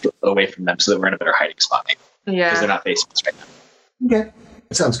bush away from them so that we're in a better hiding spot. Because Yeah. they're not facing us right now. Okay,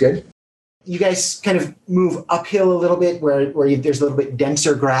 that sounds good. You guys kind of move uphill a little bit where there's a little bit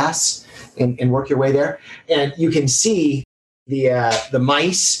denser grass and work your way there. And you can see the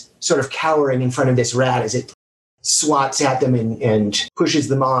mice sort of cowering in front of this rat as it swats at them and pushes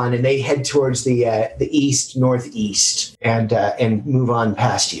them on, and they head towards the east, northeast, and move on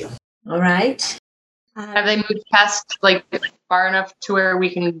past you. All right. Have they moved past like far enough to where we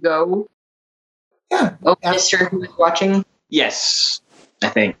can go? Yeah. Oh, Mister who's watching. Yes, I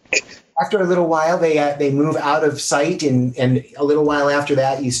think. After a little while, they move out of sight, and a little while after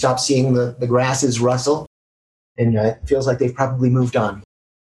that, you stop seeing the grasses rustle, and it feels like they've probably moved on.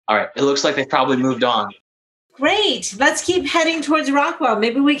 All right, it looks like they've probably moved on. Great. Let's keep heading towards Rockwell.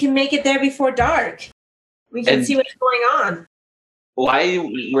 Maybe we can make it there before dark. We can And- see what's going on. Why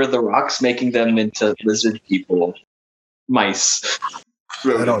were the rocks making them into lizard people? Mice.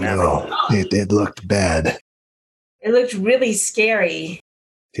 I don't know. It looked bad. It looked really scary.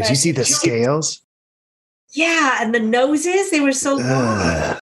 Did you see the scales? Yeah, and the noses, they were so long.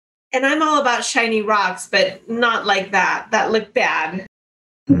 Ugh. And I'm all about shiny rocks, but not like that. That looked bad.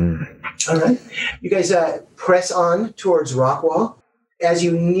 Mm. All right. You guys press on towards Rockwall. As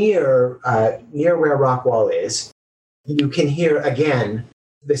you near where Rockwall is, you can hear again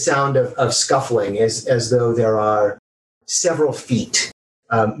the sound of scuffling as though there are several feet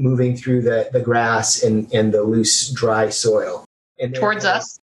moving through the grass and the loose, dry soil. And they're Towards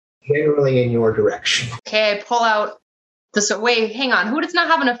us. Generally in your direction. Okay, I pull out this. Wait, hang on. Who does not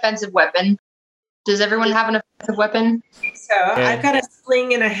have an offensive weapon? Does everyone have an offensive weapon? So I've got a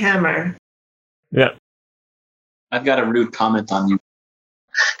sling and a hammer. Yeah. I've got a rude comment on you.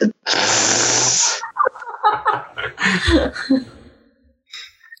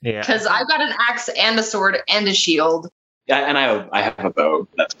 Yeah. Because I've got an axe and a sword and a shield. Yeah, and I have a bow.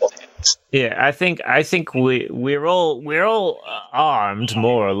 That's both hands. Yeah, I think we're all armed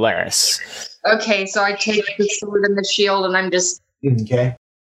more or less. Okay, so I take the sword and the shield, and I'm just Okay.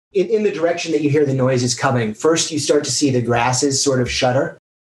 In the direction that you hear the noises coming, first you start to see the grasses sort of shudder,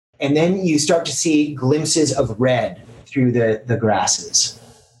 and then you start to see glimpses of red through the grasses.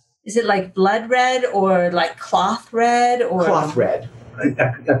 Is it like blood red or like cloth red or Cloth red.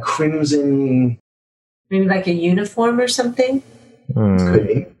 A crimson. maybe like a uniform or something? Could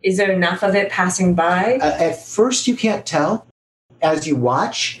be. Is there enough of it passing by? At first, you can't tell. As you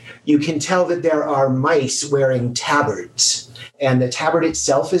watch, you can tell that there are mice wearing tabards, and the tabard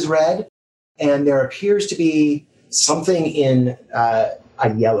itself is red, and there appears to be something in a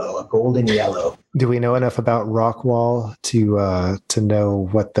yellow, a golden yellow. Do we know enough about Rockwall to know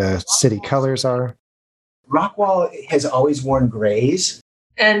what the city colors are? Rockwall has always worn grays.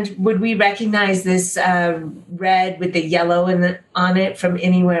 And would we recognize this red with the yellow on it from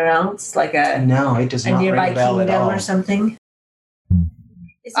anywhere else? Like No, it does a not ring nearby a bell at kingdom all. or something?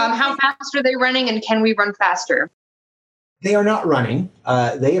 Is it- how fast are they running, and can we run faster? They are not running.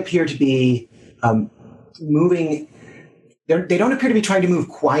 They appear to be moving. They don't appear to be trying to move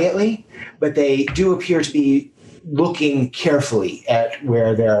quietly, but they do appear to be looking carefully at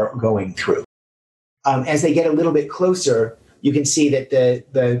where they're going through. As they get a little bit closer, you can see that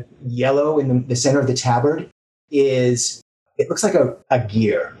the yellow in the center of the tabard it looks like a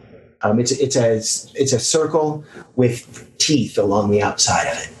gear. It's a circle with teeth along the outside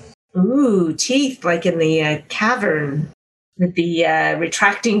of it. Ooh, teeth like in the cavern with the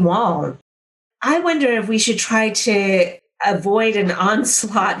retracting wall. I wonder if we should try to avoid an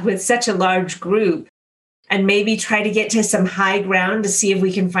onslaught with such a large group and maybe try to get to some high ground to see if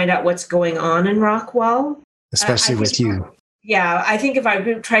we can find out what's going on in Rockwall. Especially I with think- you. Yeah, I think if our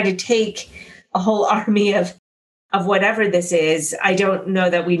group tried to take a whole army of whatever this is, I don't know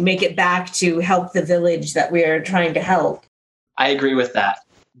that we'd make it back to help the village that we're trying to help. I agree with that.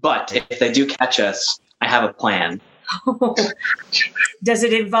 But if they do catch us, I have a plan. Does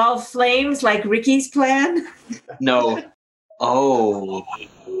it involve flames like Ricky's plan? No. Oh,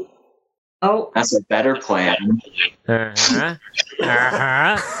 Oh, that's a better plan. Yeah, isn't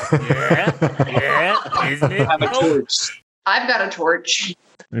I it? have a torch. I've got a torch.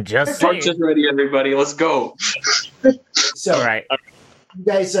 Just Torch saying. is ready, everybody. Let's go. So All right. you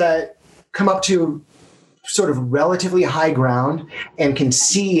guys come up to sort of relatively high ground and can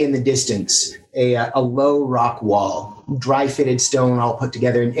see in the distance a low rock wall, dry fitted stone all put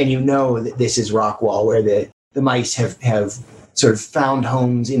together, and you know that this is rock wall where the mice have sort of found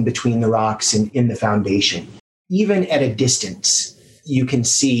homes in between the rocks and in the foundation. Even at a distance, you can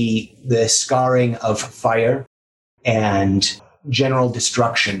see the scarring of fire and general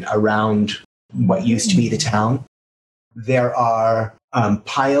destruction around what used to be the town. There are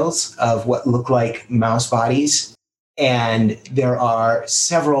piles of what look like mouse bodies, and there are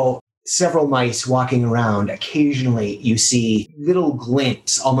several mice walking around. Occasionally, you see little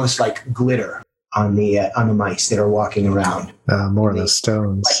glints, almost like glitter, on the mice that are walking around. More of the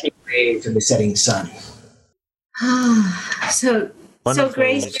stones. Like to the setting sun. so One so of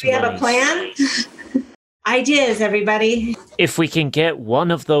Grace, those do we have a mice. plan? Ideas, everybody. If we can get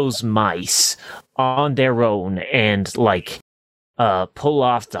one of those mice on their own and pull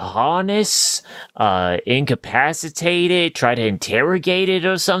off the harness, incapacitate it, try to interrogate it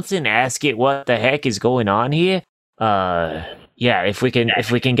or something, ask it what the heck is going on here. Yeah, if we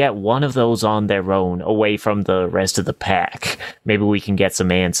can get one of those on their own, away from the rest of the pack, maybe we can get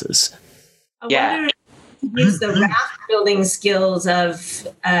some answers. I Yeah. wonder if we could use the raft building skills of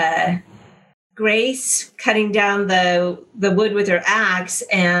Grace cutting down the wood with her axe,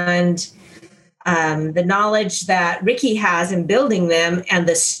 and the knowledge that Ricky has in building them, and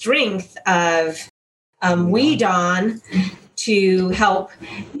the strength of Weedon to help,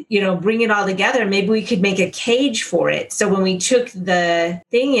 bring it all together. Maybe we could make a cage for it. So when we took the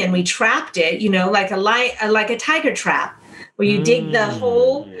thing in, we trapped it, like a tiger trap, where you dig the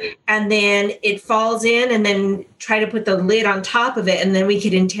hole and then it falls in, and then try to put the lid on top of it, and then we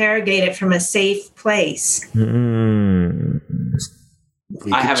could interrogate it from a safe place. I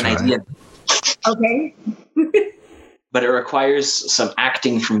have an idea, Okay. but it requires some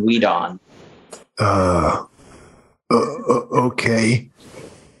acting from Weedon. Okay.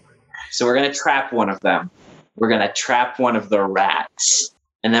 So we're going to trap one of them. We're going to trap one of the rats.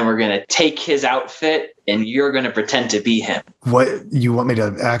 And then we're going to take his outfit, and you're going to pretend to be him. What, you want me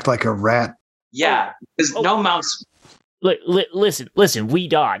to act like a rat? Yeah, because no mouse. Listen,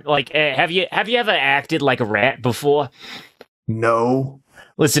 Weedon. Have you ever acted like a rat before? No.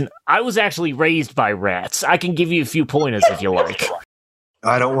 Listen, I was actually raised by rats. I can give you a few pointers if you like.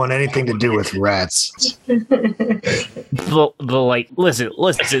 I don't want anything to do with rats. But listen,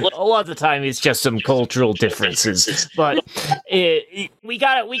 a lot of the time it's just some cultural differences. But we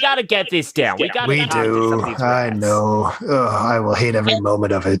gotta get this down. We do. I know. I will hate every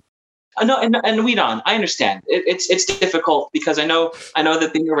moment of it. No, and Weedon, I understand. It's difficult because I know that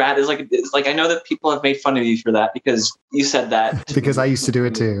being a rat is like I know that people have made fun of you for that because you said that. Because I used to do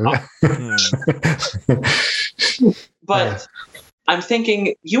it too. But I'm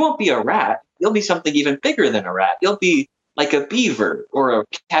thinking you won't be a rat. You'll be something even bigger than a rat. You'll be like a beaver or a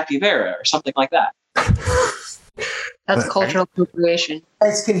capybara or something like that. That's cultural appropriation. You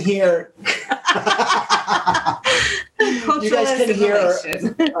guys can hear. You guys can hear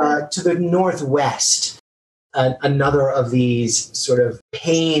to the northwest another of these sort of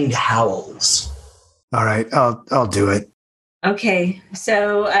pained howls. All right, I'll do it. Okay,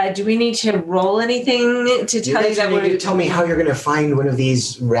 so do we need to roll anything to You tell you guys that need we're... to tell me how you're going to find one of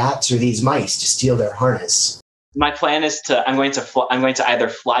these rats or these mice to steal their harness. My plan is I'm going to either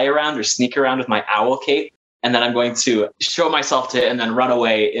fly around or sneak around with my owl cape, and then I'm going to show myself to it and then run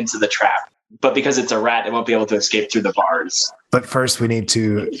away into the trap. But because it's a rat, it won't be able to escape through the bars. But first we need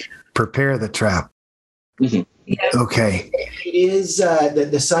to prepare the trap. Mhm. Yeah. Okay. It is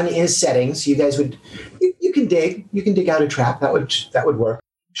the sun is setting, so you guys would you can dig out a trap. That would work.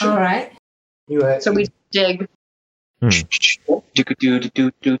 All right. So we dig.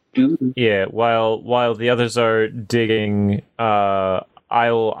 Yeah, while the others are digging,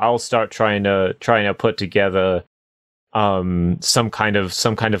 I'll start trying to put together some kind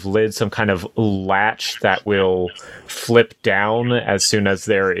of lid, some kind of latch that will flip down as soon as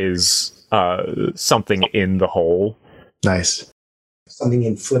there is something in the hole. Nice. Something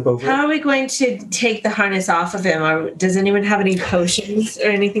in flip over. How are we going to take the harness off of him? Or does anyone have any potions or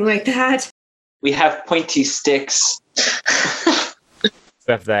anything like that? We have pointy sticks.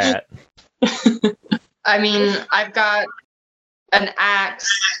 Except that. I mean, I've got an axe.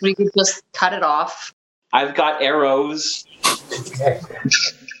 We could just cut it off. I've got arrows.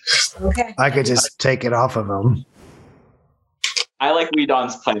 Okay. I could just take it off of him. I like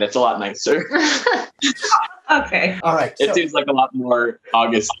Weedon's plan. It's a lot nicer. Okay. All right. It So seems like a lot more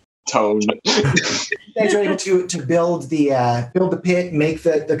August tone. you guys are able to build the pit, make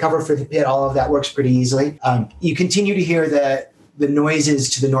the cover for the pit. All of that works pretty easily. You continue to hear the noises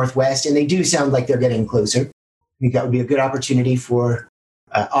to the northwest, and they do sound like they're getting closer. I think that would be a good opportunity for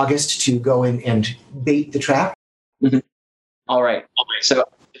August to go in and bait the trap. All right. So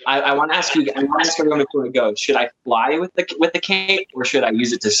I want to ask you. I want to ask everyone before we go. Should I fly with the cape, or should I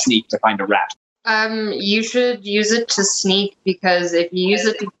use it to sneak to find a rat? You should use it to sneak, because if you use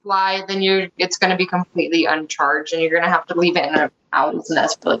it to fly, then it's going to be completely uncharged, and you're going to have to leave it in an owl's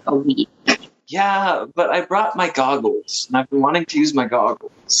nest for like a week. Yeah, but I brought my goggles, and I've been wanting to use my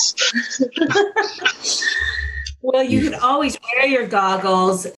goggles. Well, you can always wear your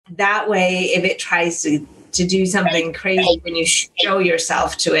goggles. That way, if it tries to do something crazy when you show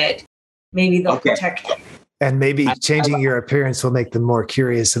yourself to it, maybe they'll protect you. And maybe changing your appearance will make them more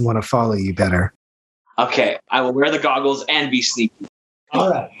curious and want to follow you better. Okay, I will wear the goggles and be sneaky.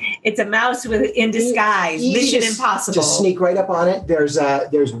 All right. It's a mouse in disguise. Easy Mission impossible. Just sneak right up on it. There's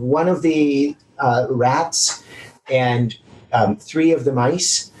one of the rats and 3 of the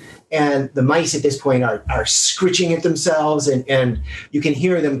mice. And the mice at this point are scritching at themselves, and you can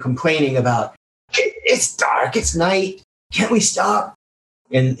hear them complaining about, it's dark, it's night, can't we stop?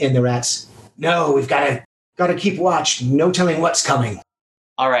 And the rats, no, we've got to keep watch, no telling what's coming.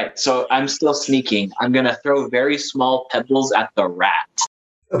 All right, so I'm still sneaking. I'm going to throw very small pebbles at the rat.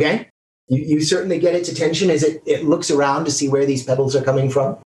 Okay. You certainly get its attention as it looks around to see where these pebbles are coming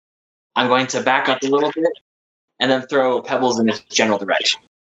from. I'm going to back up a little bit and then throw pebbles in its general direction.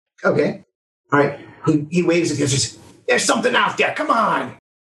 Okay. All right. He waves at the others. There's something out there. Come on.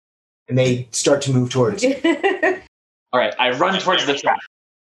 And they start to move towards you. All right, I run towards the trap.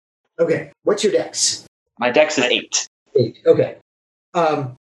 Okay. What's your dex? My dex is 8. 8. Okay.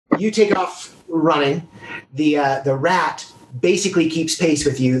 You take off running. The rat basically keeps pace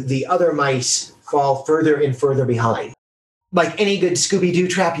with you. The other mice fall further and further behind. Like any good Scooby-Doo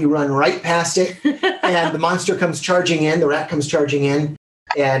trap, you run right past it, and the monster comes charging in. The rat comes charging in.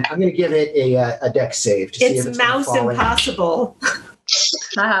 And I'm going to give it a dex save to see if It's it's gonna mouse fall in. impossible.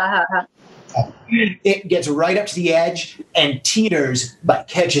 It gets right up to the edge and teeters, but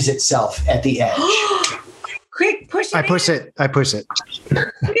catches itself at the edge. Quick, push it. I push it. Put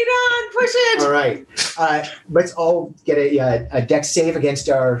it on. Push it. All right. Let's all get a dex save against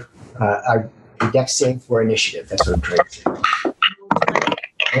our dex save for initiative. That's what I'm trying to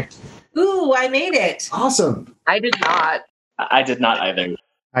say. Ooh, I made it. Awesome. I did not. I did not either.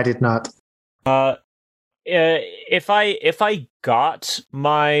 I did not. If I got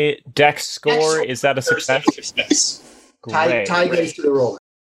my dex score, Excellent. is that a success? Tie goes to the roller.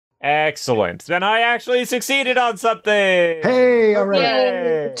 Excellent. Then I actually succeeded on something. Hey, all right.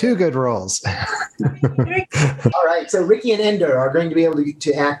 Yay. 2 good rolls. All right. So Ricky and Ender are going to be able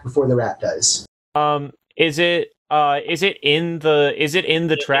to act before the rat does. Is it in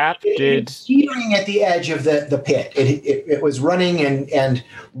the trap? It's teetering at the edge of the pit. It was running and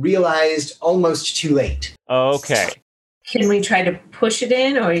realized almost too late. Okay. Can we try to push it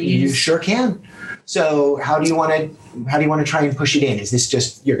in, or You just... sure can. So how do you want to try and push it in? Is this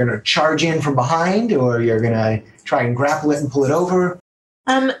just you're going to charge in from behind, or you're going to try and grapple it and pull it over?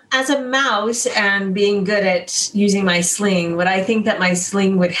 As a mouse and being good at using my sling, would I think that my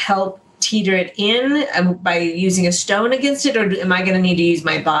sling would help teeter it in by using a stone against it, or am I going to need to use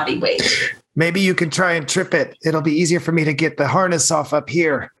my body weight? Maybe you can try and trip it. It'll be easier for me to get the harness off up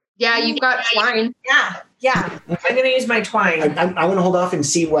here. Yeah, you've got twine. Yeah. I'm going to use my twine. I want to hold off and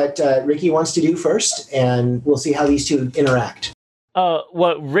see what Ricky wants to do first, and we'll see how these two interact.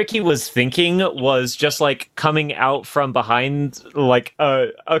 What Ricky was thinking was just like coming out from behind, like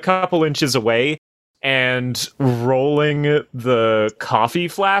a couple inches away, and rolling the coffee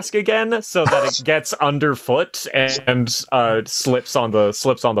flask again so that it gets underfoot and slips on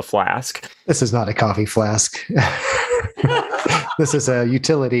the flask. This is not a coffee flask. This is a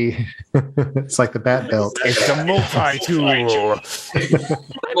utility. It's like the bat belt. It's a multi-tool.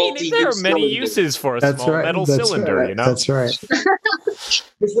 I mean, there are many uses for a small metal cylinder, right. you know? That's right.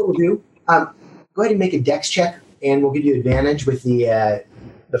 Here's what we'll do. Go ahead and make a dex check, and we'll give you advantage with the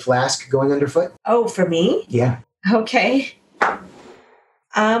flask going underfoot. Oh, for me? Yeah. Okay.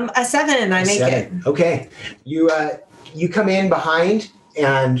 A 7. I make it. Okay. You come in behind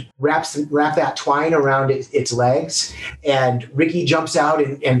and wrap that twine around its legs, and Ricky jumps out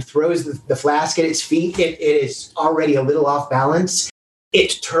and throws the flask at its feet. It is already a little off balance,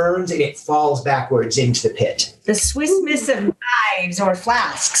 it turns and it falls backwards into the pit. The Swiss Miss of knives or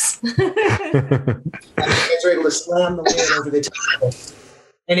flasks. It's able to slam the lid over the top,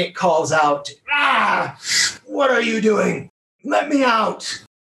 and it calls out, "Ah! What are you doing? Let me out!"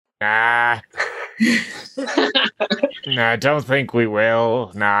 Nah. Nah, don't think we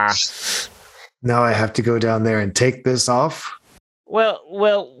will. Nah. Now I have to go down there and take this off. Well,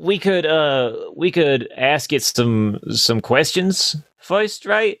 we could ask it some questions first,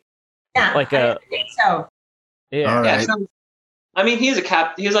 right? Yeah, Like I think so. Yeah. All right. I mean, he's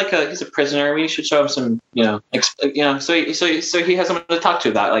a prisoner. We should show him some, so he has someone to talk to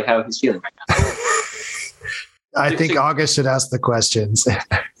about like how he's feeling right now. I think August should ask the questions.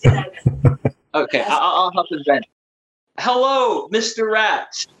 Okay, I'll help him then. Hello, Mr.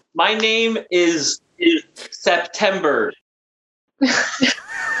 Rat. My name is September.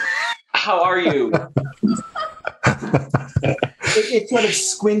 How are you? It sort of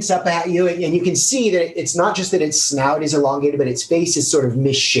squints up at you, and you can see that it's not just that its snout is elongated, but its face is sort of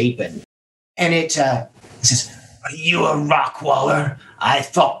misshapen. And it says, "Are you a rockwaller? I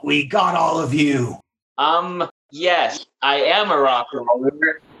thought we got all of you." Yes, I am a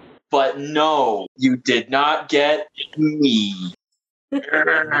rockwaller, but no, you did not get me. Why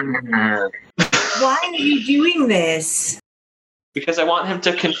are you doing this? Because I want him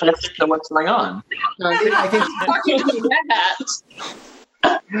to confess to what's going on. I think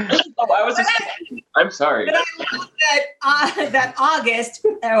Oh, I was just. I'm sorry. But I love that August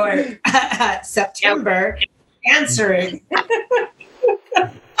or September answering.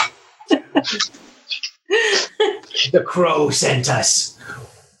 the crow sent us.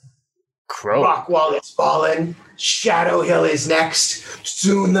 Crow. Rockwall is fallen. Shadow Hill is next.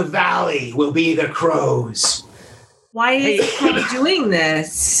 Soon the valley will be the crows. Why is the crow doing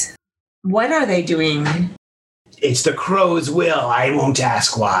this? What are they doing? It's the crow's will. I won't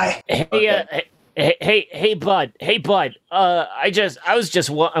ask why. Hey, bud. I was just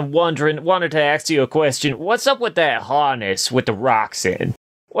wondering, wanted to ask you a question. What's up with that harness with the rocks in?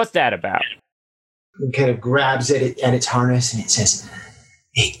 What's that about? It kind of grabs it and its harness, and it says,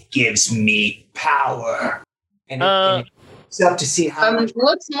 "It gives me power." And it's up to see how much. It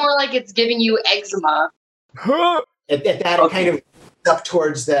looks more like it's giving you eczema. At that, it kind of up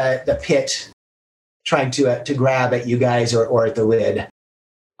towards the pit, trying to grab at you guys or at the lid.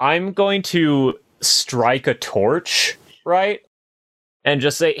 I'm going to strike a torch, right? And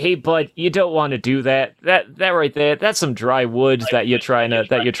just say, "Hey, bud, you don't want to do that. That right there, that's some dry wood that you're trying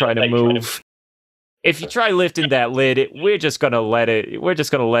to move. If you try lifting that lid, we're just gonna let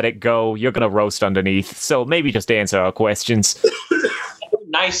it go. You're gonna roast underneath. So maybe just answer our questions."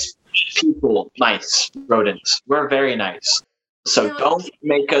 Nice people, nice rodents. We're very nice. So don't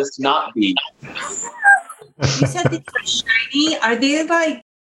make us not be. You said they were shiny. Are they like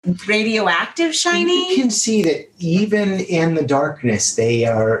radioactive shiny? You can see that even in the darkness, they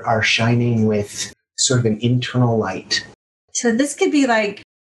are shining with sort of an internal light. So this could be like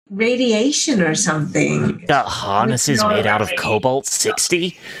radiation or something. The harness is made out of cobalt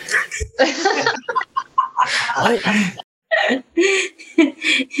 60. What?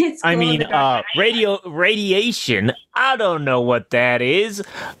 I mean, radiation. I don't know what that is.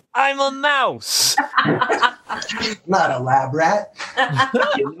 I'm a mouse. Not a lab rat.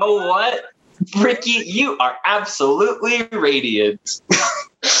 You know what? Ricky, you are absolutely radiant.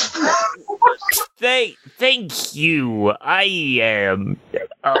 Thank you. I am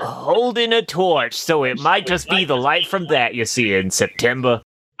holding a torch, so it might just be the light from that you see in September.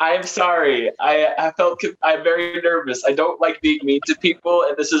 I'm sorry. I'm very nervous. I don't like being mean to people,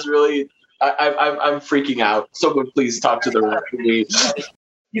 and this is really. I'm freaking out. Someone please talk to the rat for me.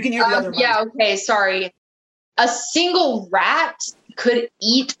 You can hear the other. Yeah. Okay. Sorry. A single rat could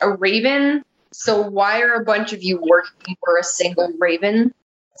eat a raven. So why are a bunch of you working for a single raven?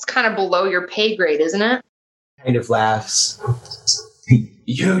 It's kind of below your pay grade, isn't it? Kind of laughs.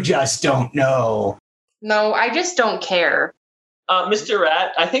 You just don't know. No, I just don't care. Mr.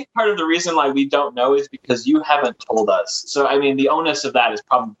 Rat, I think part of the reason why we don't know is because you haven't told us. So, I mean, the onus of that is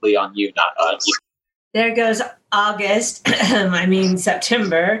probably on you, not us. There goes August,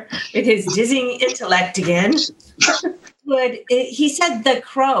 September, with his dizzying intellect again. He said the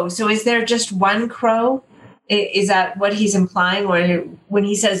crow, so is there just one crow? Is that what he's implying? Or when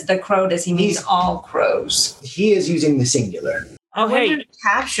he says the crow, does he mean all crows? He is using the singular. I wonder to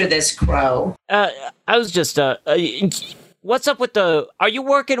capture this crow. I was just, what's up with are you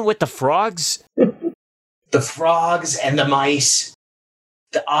working with the frogs? The frogs and the mice,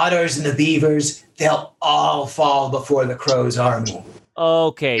 the otters and the beavers, they'll all fall before the crow's army.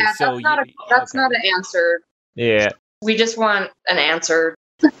 Okay, Yeah, so that's not an answer. Yeah. We just want an answer.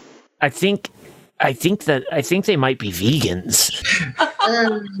 I think they might be vegans.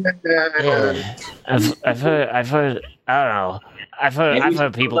 Yeah. I've heard. I don't know. I've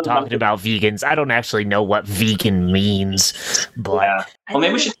heard people talking about vegans. I don't actually know what vegan means, but well,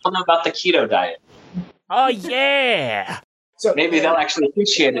 maybe we should tell them about the keto diet. Oh yeah. So Maybe they'll actually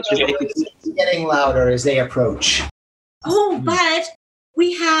appreciate it. it's getting louder as they approach. Oh, but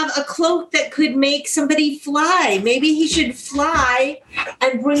we have a cloak that could make somebody fly. Maybe he should fly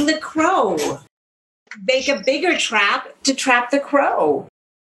and bring the crow. Make a bigger trap to trap the crow.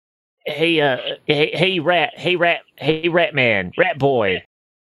 Hey, rat man, rat boy.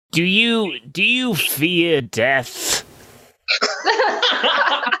 Do you fear death?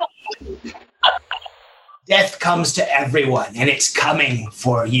 Death comes to everyone, and it's coming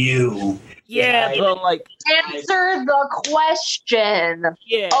for you. Yeah, but like Answer the question.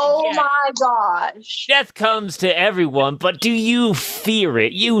 yeah. My gosh. Death comes to everyone, but do you fear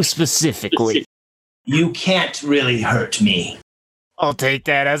it? You specifically. You can't really hurt me. I'll take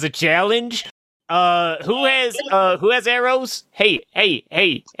that as a challenge. Who has arrows?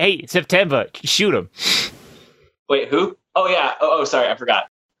 Hey, September, shoot him. Wait, who? Oh yeah. Oh, sorry, I forgot.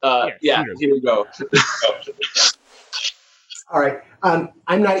 Yeah, here we go. All right.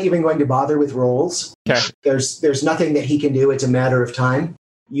 I'm not even going to bother with rolls. Okay. There's nothing that he can do. It's a matter of time.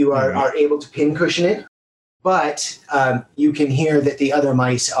 You are able to pincushion it, but you can hear that the other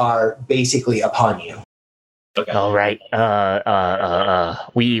mice are basically upon you. Okay. All right.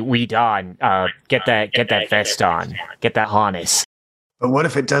 We Don. Get that vest on. Get that harness. But what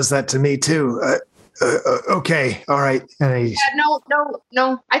if it does that to me too? Okay, all right. And Yeah,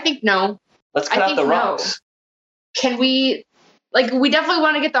 no. I think no. Let's cut out the rocks. Can we, we definitely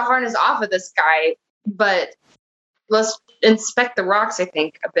want to get the harness off of this guy, but let's inspect the rocks, I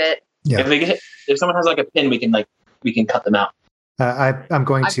think, a bit. Yeah. If someone has like a pin, we can cut them out. I'm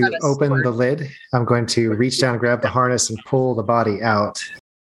going I've to got a open sword. the lid. I'm going to reach down, grab the harness, and pull the body out,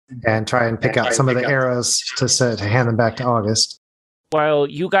 and try and pick out some of the arrows to hand them back to August. While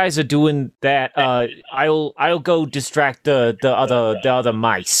you guys are doing that, I'll go distract the other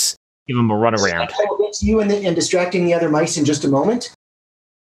mice. Give them a run around. I will get to you and distracting the other mice in just a moment.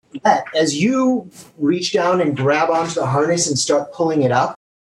 But as you reach down and grab onto the harness and start pulling it up,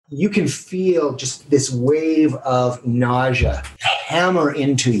 you can feel just this wave of nausea hammer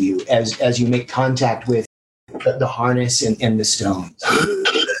into you as you make contact with the harness and the stones.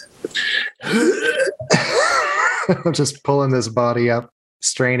 I'm just pulling this body up,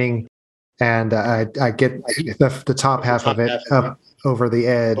 straining, and I get the top half of it up over the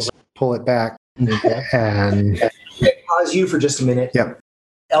edge, pull it back, and Pause you for just a minute. Yep.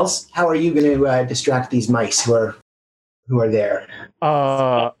 Else, how are you going to distract these mice who are there?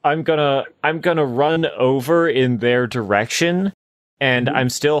 I'm gonna run over in their direction, and I'm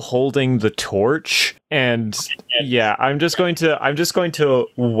still holding the torch. And yeah, I'm just going to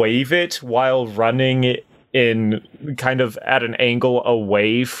wave it while running in kind of at an angle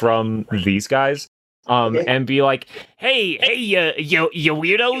away from these guys. And be like, hey, you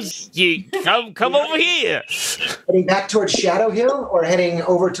weirdos, you come over here. Heading back towards Shadow Hill or heading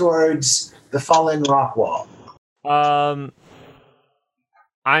over towards the fallen rock wall? I'm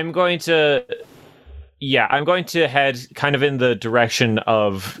going to head kind of in the direction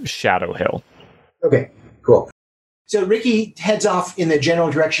of Shadow Hill. Okay, cool. So Ricky heads off in the general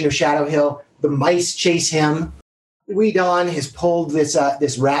direction of Shadow Hill. The mice chase him. Weedon has pulled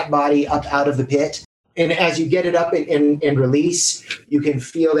this rat body up out of the pit. And as you get it up and release, you can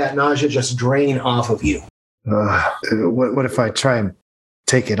feel that nausea just drain off of you. what if I try and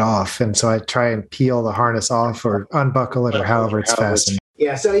take it off? And so I try and peel the harness off or unbuckle it or however it's fastened.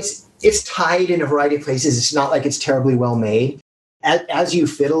 Yeah, so it's tied in a variety of places. It's not like it's terribly well made. As you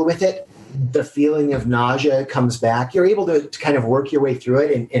fiddle with it, the feeling of nausea comes back. You're able to kind of work your way through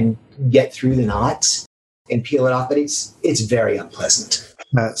it and get through the knots and peel it off, but it's very unpleasant.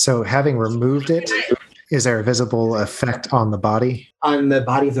 So having removed it, is there a visible effect on the body? On the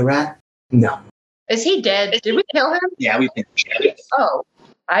body of the rat? No. Is he dead? Did we kill him? Yeah, we think. Oh,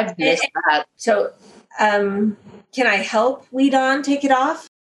 I've missed that. So, can I help Weedon take it off?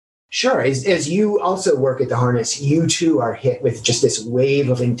 Sure. As you also work at the harness, you too are hit with just this wave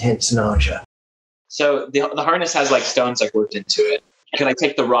of intense nausea. So the harness has like stones like worked into it. Can I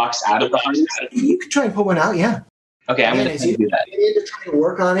take the rocks out of the harness? You could try and pull one out, yeah. Okay, I'm going as to you do that. get in to try to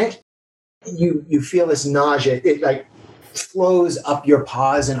work on it, you feel this nausea. It like flows up your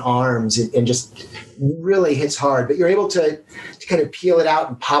paws and arms and just really hits hard. But you're able to kind of peel it out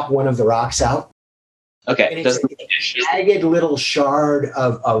and pop one of the rocks out. And Okay. it's a jagged little shard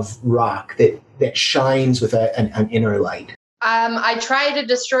of rock that shines with an inner light. I try to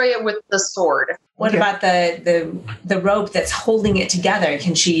destroy it with the sword. What Okay. about the rope that's holding it together?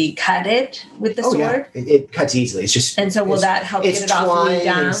 Can she cut it with the sword? Yeah. It cuts easily. It's just And so will that help it's get it off the twine way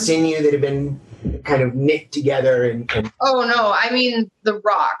down? and sinew that have been kind of knit together. And Oh no, I mean the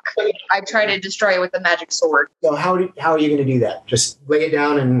rock. I try to destroy it with the magic sword. so how are you going to do that? Just lay it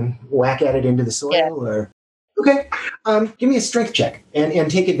down and whack at it into the soil, Yeah. or okay? Give me a strength check and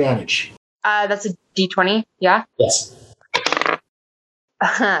take advantage. That's a D20. Yeah. Yes.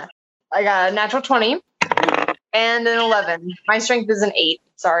 I got a natural 20 and an 11. My strength is an 8.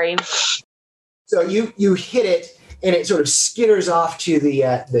 Sorry. So you hit it, and it sort of skitters off to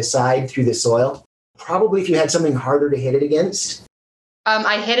the side through the soil. Probably if you had something harder to hit it against.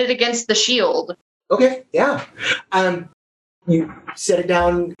 I hit it against the shield. Okay, yeah. You set it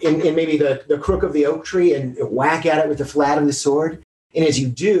down in maybe the crook of the oak tree and whack at it with the flat of the sword. And as you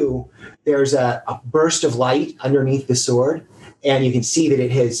do, there's a burst of light underneath the sword, and you can see that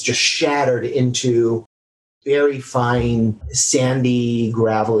it has just shattered into very fine, sandy,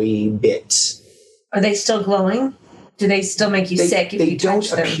 gravelly bits. Are they still glowing? Do they still make you sick if They you don't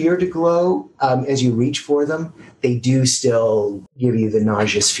touch them? appear to glow as you reach for them. They do still give you the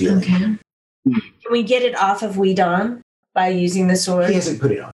nauseous feeling. Okay. Can we get it off of Weedon by using the sword? He hasn't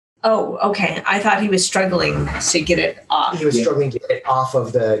put it on. Oh, okay. I thought he was struggling to get it off. He was struggling to get it off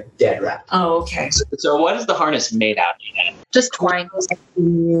of the dead rat. Oh, okay. So what is the harness made out of? Just twine.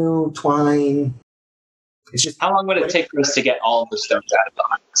 Twine. It's just How long would it take for us to get all of the stones out of the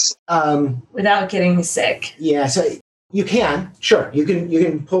harness? Without getting sick. Yeah, so you can, sure, you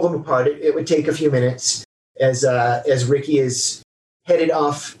can pull them apart. It would take a few minutes as Ricky is headed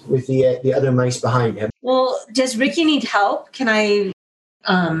off with the other mice behind him. Well, does Ricky need help? Can I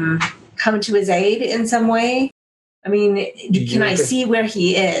come to his aid in some way? I mean, can I see where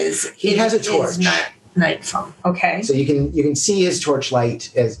he is? He has a It is torch. not nightfall. Okay. So you can see his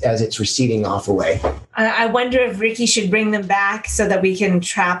torchlight as it's receding off away. I wonder if Ricky should bring them back so that we can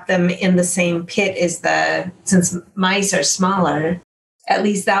trap them in the same pit as since mice are smaller. At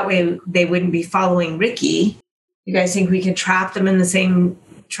least that way they wouldn't be following Ricky. You guys think we can trap them in the same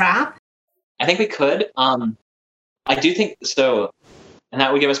trap? I think we could. I do think so, and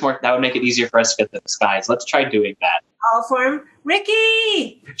that would give us more. That would make it easier for us to get the disguise. Let's try doing that. Call for him.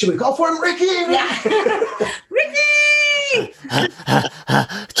 Ricky! Should we call for him, Ricky? Yeah. Ricky!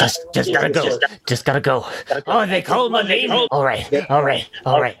 Just gotta go. Just gotta go. Oh, they called my name. All right.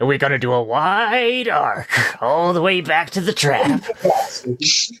 We're gonna do a wide arc all the way back to the trap.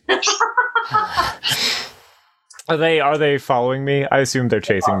 Are they following me? I assume they're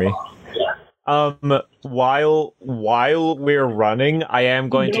chasing me. While we're running, I am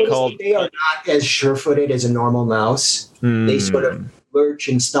going to call. They are not as sure-footed as a normal mouse. They sort of lurch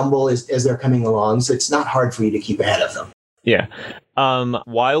and stumble as they're coming along, so it's not hard for you to keep ahead of them. Yeah.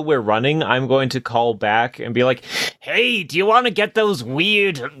 While we're running, I'm going to call back and be like, "Hey, do you want to get those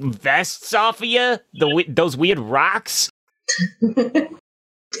weird vests off of you? Those weird rocks?"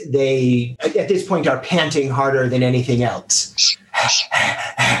 They, at this point, are panting harder than anything else.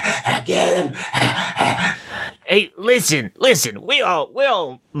 Get him! Hey, listen. We're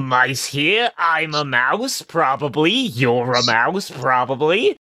all mice here. I'm a mouse, probably. You're a mouse,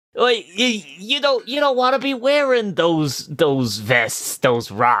 probably. Like you don't want to be wearing those vests,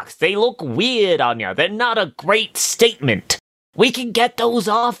 those rocks. They look weird on you. They're not a great statement. We can get those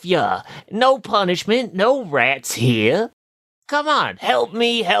off ya. No punishment, no rats here. Come on, help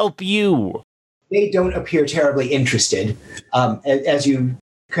me help you. They don't appear terribly interested as you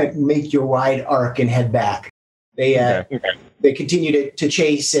make your wide arc and head back. They continue to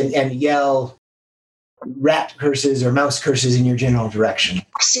chase and yell rat curses or mouse curses in your general direction.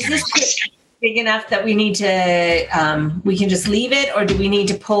 Is this pit big enough that we need to, we can just leave it, or do we need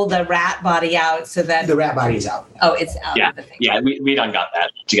to pull the rat body out so that... The rat body is out. Oh, it's out of the thing. Yeah, we done got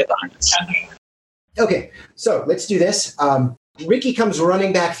that to get the harness. Okay, so let's do this. Ricky comes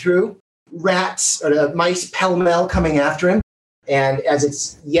running back through. Rats or mice pell-mell coming after him, and as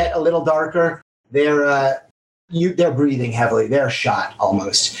it's yet a little darker, they're breathing heavily. They're shot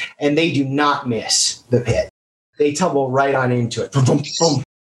almost, and they do not miss the pit. They tumble right on into it. Boom, boom, boom.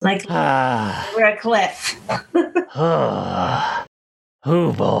 Like we're a cliff. Oh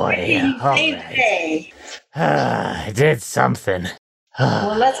boy. All right. I did something.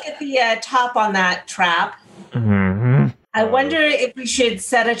 Well, let's get the top on that trap. Mm-hmm. I wonder if we should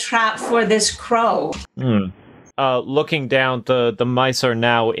set a trap for this crow. Looking down, the mice are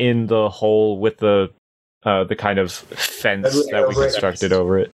now in the hole with the kind of fence that we constructed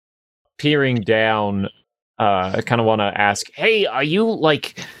over it. peering down, I kind of want to ask, hey, are you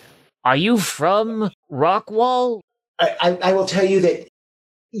from Rockwall? I will tell you that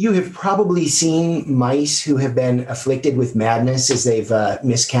you have probably seen mice who have been afflicted with madness as they've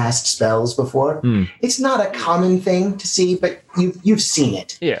miscast spells before. It's not a common thing to see, but you've seen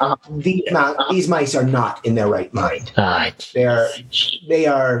it. Yeah. These mice are not in their right mind. They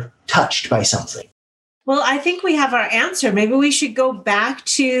are touched by something. Well, I think we have our answer. Maybe we should go back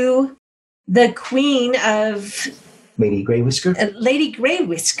to the Queen of Lady Grey Whisker? Lady Grey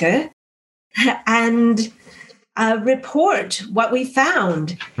Whisker and report what we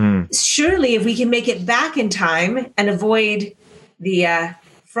found. Surely, if we can make it back in time and avoid the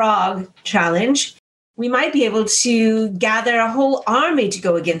frog challenge, we might be able to gather a whole army to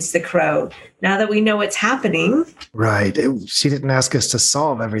go against the crow. Now that we know what's happening. Right. She didn't ask us to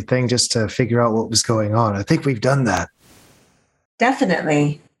solve everything, just to figure out what was going on. I think we've done that.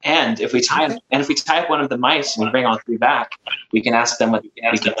 Definitely. And if we tie up one of the mice and we bring all three back, we can ask them what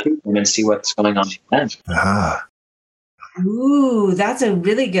we can treat them and see what's going on then. Ooh, that's a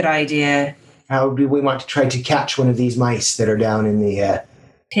really good idea. How do we want to try to catch one of these mice that are down in the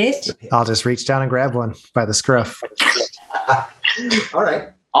Pit? I'll just reach down and grab one by the scruff. All right.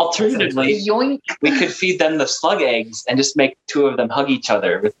 Alternatively, Yoink. we could feed them the slug eggs and just make two of them hug each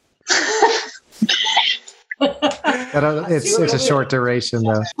other. It's a short duration,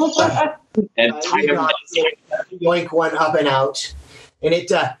 though. And tie them. Yoink one up and out. And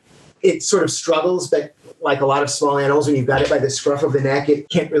it sort of struggles, but like a lot of small animals, when you've got it by the scruff of the neck, it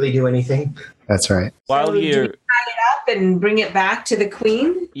can't really do anything. That's right. While Do we you're tie it up and bring it back to the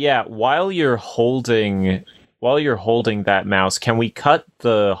Queen? while you're holding that mouse, can we cut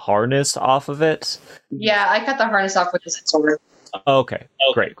the harness off of it? Yeah, I cut the harness off with this sword. Okay.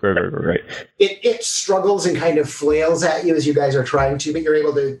 Great. It struggles and kind of flails at you as you guys are trying to, but you're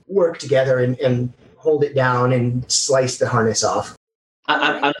able to work together and hold it down and slice the harness off.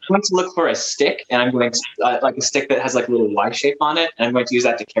 I'm going to look for a stick, and I'm going to like a stick that has like a little Y shape on it, and I'm going to use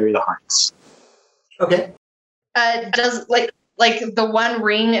that to carry the harness. Okay. Does like the one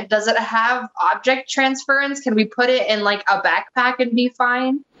ring, does it have object transference? Can we put it in like a backpack and be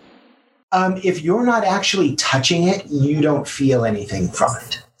fine? If you're not actually touching it, you don't feel anything from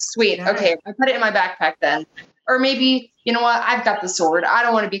it. Sweet. Okay, I put it in my backpack then. Or maybe, you know what? I've got the sword. I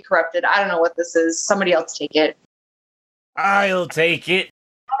don't want to be corrupted. I don't know what this is. Somebody else take it. I'll take it.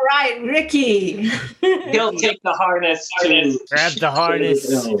 All right, Ricky. He'll take the harness to Grab the harness.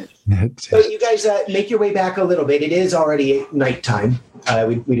 So you guys make your way back a little bit. It is already nighttime.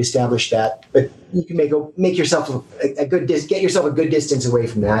 We'd established that, but you can make yourself a good get yourself a good distance away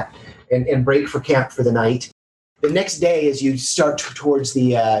from that, and break for camp for the night. The next day, as you start towards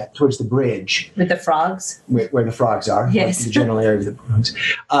the bridge With the frogs? where the frogs are, Yes. the general area of the frogs,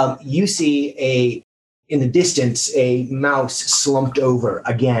 you see in the distance a mouse slumped over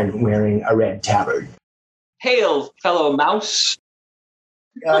again, wearing a red tabard. Hail, fellow mouse.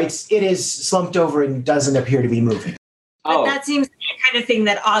 It is slumped over and doesn't appear to be moving. But that seems like the kind of thing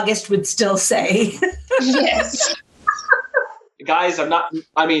that August would still say. Yes. Guys,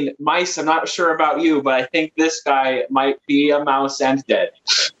 mice, I'm not sure about you, but I think this guy might be a mouse and dead.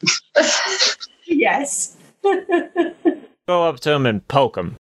 Yes. Go up to him and poke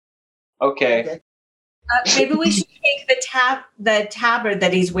him. Okay. Maybe we should take the tabard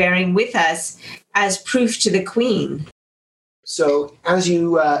that he's wearing with us as proof to the Queen. So as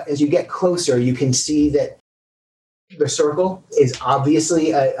you get closer, you can see that the circle is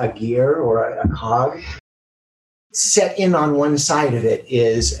obviously a gear or a cog. Set in on one side of it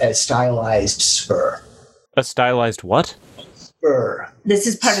is a stylized spur. A stylized what? Spur This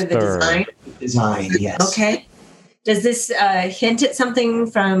is part of the Spur. design. design, yes. Okay. Does this hint at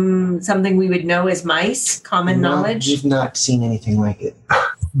something from something we would know as mice? Common No, knowledge? You've not seen anything like it.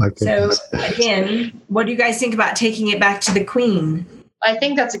 So, again, what do you guys think about taking it back to the Queen? I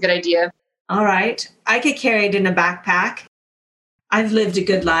think that's a good idea. All right. I could carry it in a backpack. I've lived a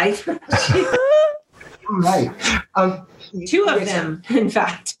good life. All right. Two of them, in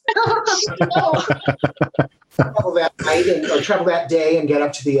fact. Travel that night or travel that day and get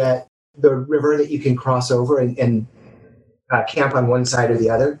up to the river that you can cross over and camp on one side or the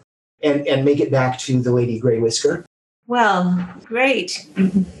other and make it back to the Lady Grey Whisker. Well, great.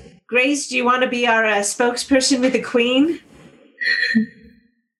 Grace, do you want to be our spokesperson with the Queen?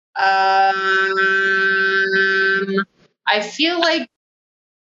 I feel like,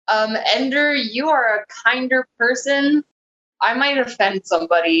 Ender, you are a kinder person. I might offend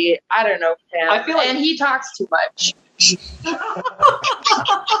somebody. I don't know, Pam. I feel like- and he talks too much.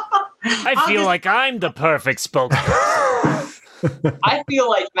 I feel like I'm the perfect spokesperson. I feel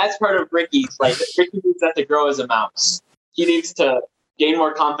like that's part of Ricky's. Like Ricky needs that to grow as a mouse. He needs to gain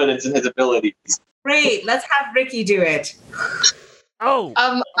more confidence in his abilities. Great. Let's have Ricky do it. Oh,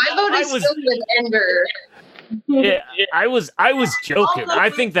 I voted was- still with Ender. yeah, I was joking. I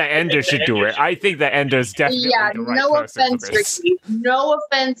think that Ender should do it. I think that Ender's definitely Yeah, the right no person offense, for this. Ricky. No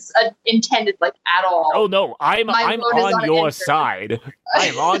offense intended, like at all. Oh no, I'm My vote is on on your Ender. side.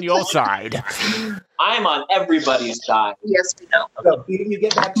 I'm on your side. I'm on everybody's side. Yes, we know. So you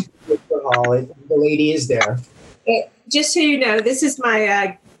get back to the hall, and the lady is there. Just so you know, this is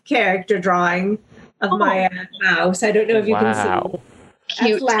my character drawing of my mouse. I don't know if you can Wow. see.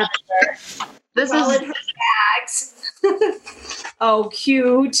 Cute. That's Lavender. This All in is her bags. Oh,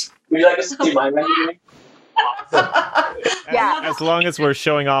 cute. Would you like to see my rendering? Yeah. As long as we're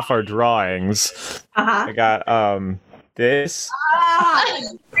showing off our drawings. Uh-huh. I got this. Ah,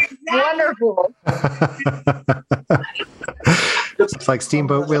 wonderful. It's like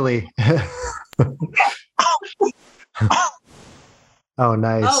Steamboat Willie. Oh,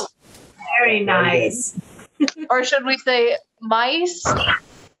 nice. Oh, very nice. Or should we say mice?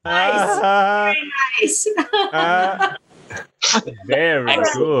 Ah, Nice. very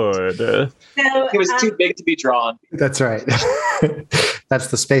good. So, It was too big to be drawn. That's right. That's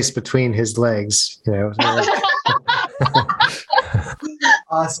the space between his legs. You know.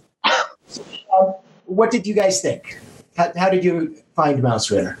 Awesome. What did you guys think? How did you find Mouse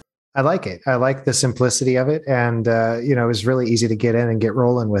Ritter? I like it. I like the simplicity of it, and it was really easy to get in and get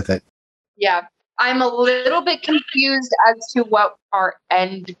rolling with it. Yeah. I'm a little bit confused as to what our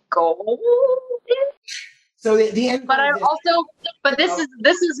end goal is. So the end. But I'm also, but this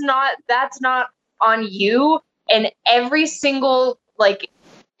is not, that's not on you. And every single, like,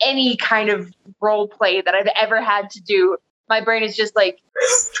 any kind of role play that I've ever had to do, my brain is just like,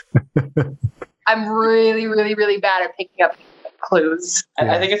 I'm really, really, really bad at picking up clues.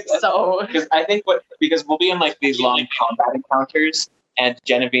 I think it's So, because we'll be in like these long combat encounters, and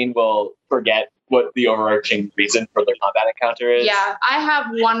Genevieve will forget what the overarching reason for the combat encounter is. yeah, I have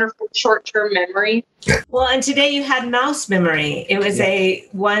wonderful short-term memory. well, and today you had mouse memory. It was a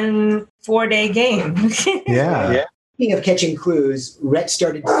 4-day game. Yeah. Speaking of catching clues, Rhett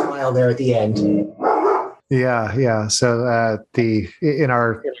started to smile there at the end. Yeah. So in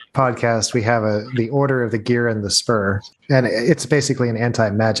our podcast, we have the Order of the Gear and the Spur, and it's basically an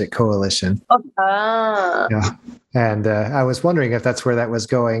anti-magic coalition. Ah. Yeah. And I was wondering if that's where that was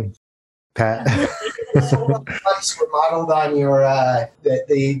going, Pat. Ones were modeled on your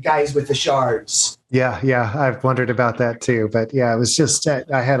the guys with the shards. Yeah. I've wondered about that too. But yeah, it was just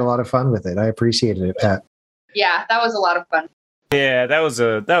I had a lot of fun with it. I appreciated it, Pat. Yeah, that was a lot of fun. Yeah, that was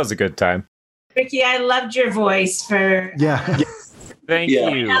a good time. Ricky, I loved your voice for. Yeah. Thank Yeah.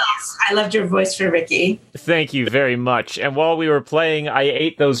 you. I loved your voice for Ricky. Thank you very much. And while we were playing, I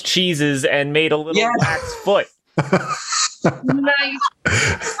ate those cheeses and made a little Yes. wax foot.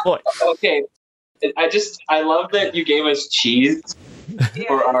 Nice. Foot. Okay. I love that you gave us cheese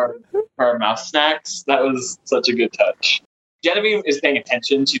for our mouse snacks. That was such a good touch. Genevieve is paying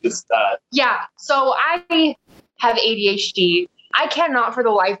attention. She just Yeah, so I have ADHD. I cannot for the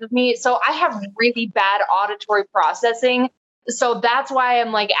life of me. So I have really bad auditory processing. So that's why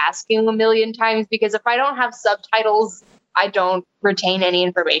I'm like asking a million times, because if I don't have subtitles, I don't retain any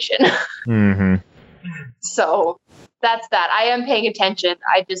information. Mm-hmm. So that's that. I am paying attention.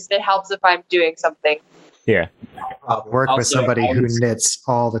 It helps if I'm doing something. Yeah. Work with Also, somebody I who was- knits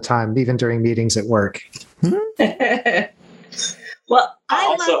all the time, even during meetings at work. Well, I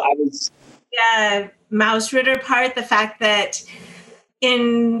also love I was the Mouse Ritter part, the fact that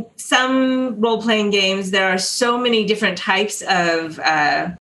in some role-playing games, there are so many different types of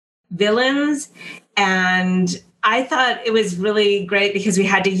villains. And I thought it was really great because we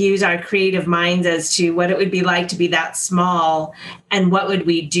had to use our creative minds as to what it would be like to be that small and what would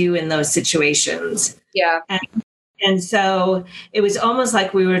we do in those situations. Yeah. And so it was almost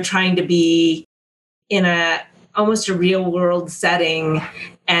like we were trying to be in almost a real world setting,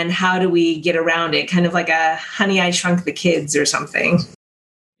 and how do we get around it? Kind of like a Honey, I Shrunk the Kids or something.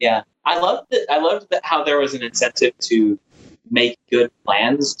 Yeah, I loved that how there was an incentive to make good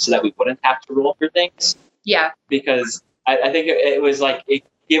plans so that we wouldn't have to roll for things. Yeah. Because I think it was like it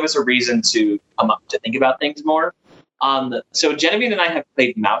gave us a reason to come up to think about things more. So Genevieve and I have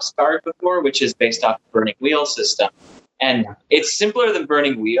played Mouse Guard before, which is based off the Burning Wheel system, and it's simpler than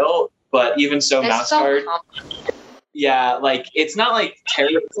Burning Wheel, but even so, It's Mouse so Guard. Yeah, like it's not like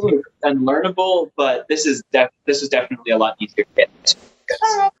terribly unlearnable, but this was definitely a lot easier to get into.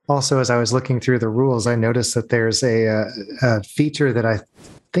 Also, as I was looking through the rules, I noticed that there's a feature that I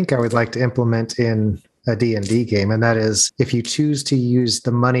think I would like to implement in a D&D game, and that is if you choose to use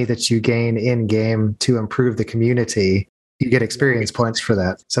the money that you gain in-game to improve the community, you get experience points for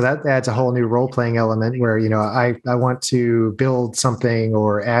that. So that adds a whole new role-playing element where, I want to build something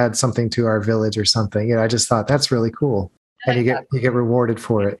or add something to our village or something. I just thought that's really cool. And you get rewarded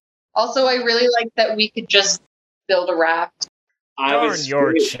for it. Also, I really like that we could just build a raft. Darn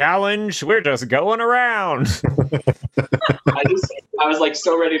your challenge. We're just going around. I was like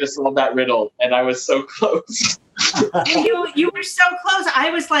so ready to solve that riddle, and I was so close. You were so close.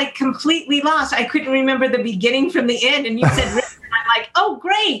 I was like completely lost. I couldn't remember the beginning from the end, and you said river, and I'm like, oh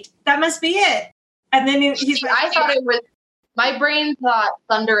great, that must be it. And then he's like, I thought it was. My brain thought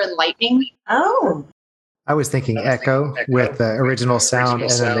thunder and lightning. Oh. I was thinking echo with the original sound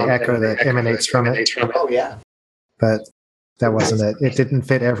and then the echo that emanates from it. Oh, yeah. But that wasn't it. It didn't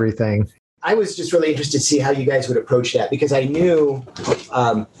fit everything. I was just really interested to see how you guys would approach that, because I knew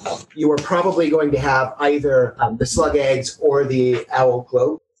you were probably going to have either the slug eggs or the owl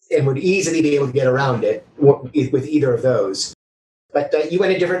cloak and would easily be able to get around it with either of those. But you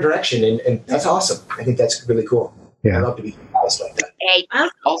went a different direction, and that's awesome. I think that's really cool. Yeah. I'd love to be surprised like that. Hey.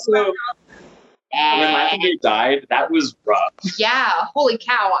 Also, when Lavender died, that was rough. Yeah, holy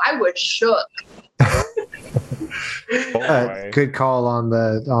cow, I was shook. Good call on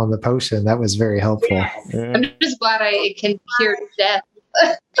the potion. That was very helpful. I'm just glad I can hear death.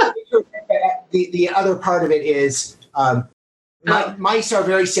 The other part of it is mice are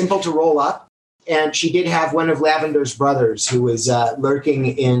very simple to roll up, and she did have one of Lavender's brothers who was lurking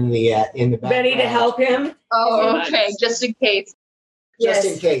in the background. Ready to help him? Oh, okay, just in case. Just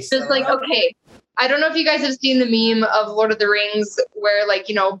in case. Just like, okay. I don't know if you guys have seen the meme of Lord of the Rings where, like,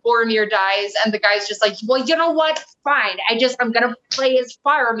 Boromir dies and the guy's just like, well, you know what? Fine. I'm going to play as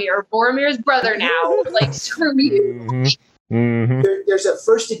Faramir, Boromir's brother now. Like, screw you. Mm-hmm. Mm-hmm. There's a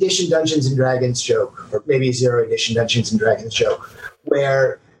first edition Dungeons and Dragons joke, or maybe a 0 edition Dungeons and Dragons joke,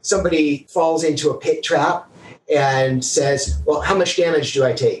 where somebody falls into a pit trap and says, well, how much damage do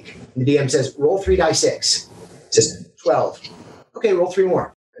I take? And the DM says, roll 3 die 6. It says 12. Okay, roll 3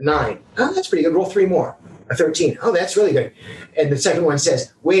 more. 9. Oh, that's pretty good. Roll 3 more. A 13. Oh, that's really good. And the second one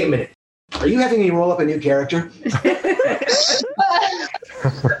says, wait a minute. Are you having me roll up a new character?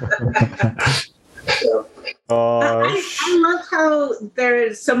 I love how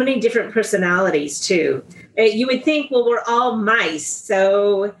there's so many different personalities too. You would think, well, we're all mice.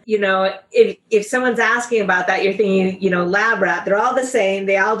 So, if someone's asking about that, you're thinking, lab rat, they're all the same.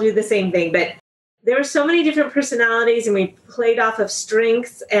 They all do the same thing. But there were so many different personalities, and we played off of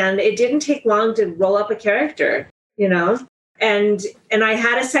strengths, and it didn't take long to roll up a character, and I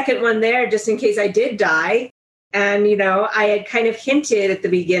had a second one there just in case I did die. And, I had kind of hinted at the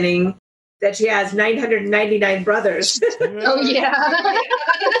beginning that she has 999 brothers. Oh, yeah.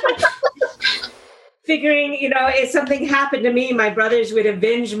 Figuring, if something happened to me, my brothers would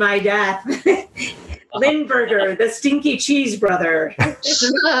avenge my death. Lindbergh, the stinky cheese brother.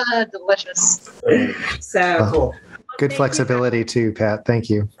 Delicious. So Cool. Good flexibility too, Pat. Thank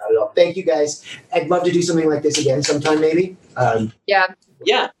you. Thank you, guys. I'd love to do something like this again sometime, maybe. Yeah.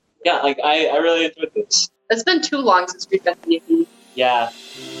 Like I really enjoyed this. It's been too long since we've done D&D. Yeah.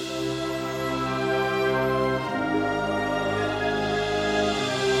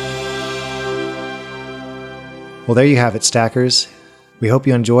 Well, there you have it, Stackers. We hope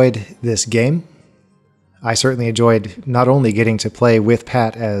you enjoyed this game. I certainly enjoyed not only getting to play with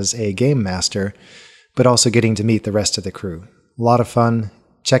Pat as a game master, but also getting to meet the rest of the crew. A lot of fun.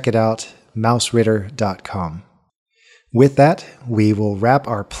 Check it out, mouseritter.com. With that, we will wrap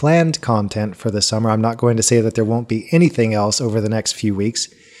our planned content for the summer. I'm not going to say that there won't be anything else over the next few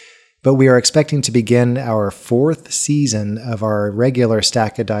weeks, but we are expecting to begin our 4th season of our regular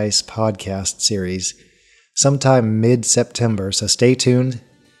Stack of Dice podcast series sometime mid-September, so stay tuned.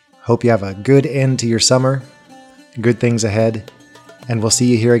 Hope you have a good end to your summer, good things ahead, and we'll see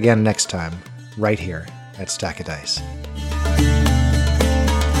you here again next time, right here at Stack of Dice.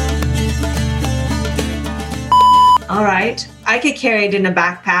 all right, I could carry it in a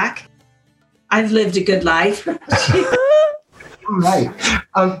backpack. I've lived a good life. All right.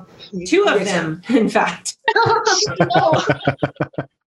 2 of them, in fact.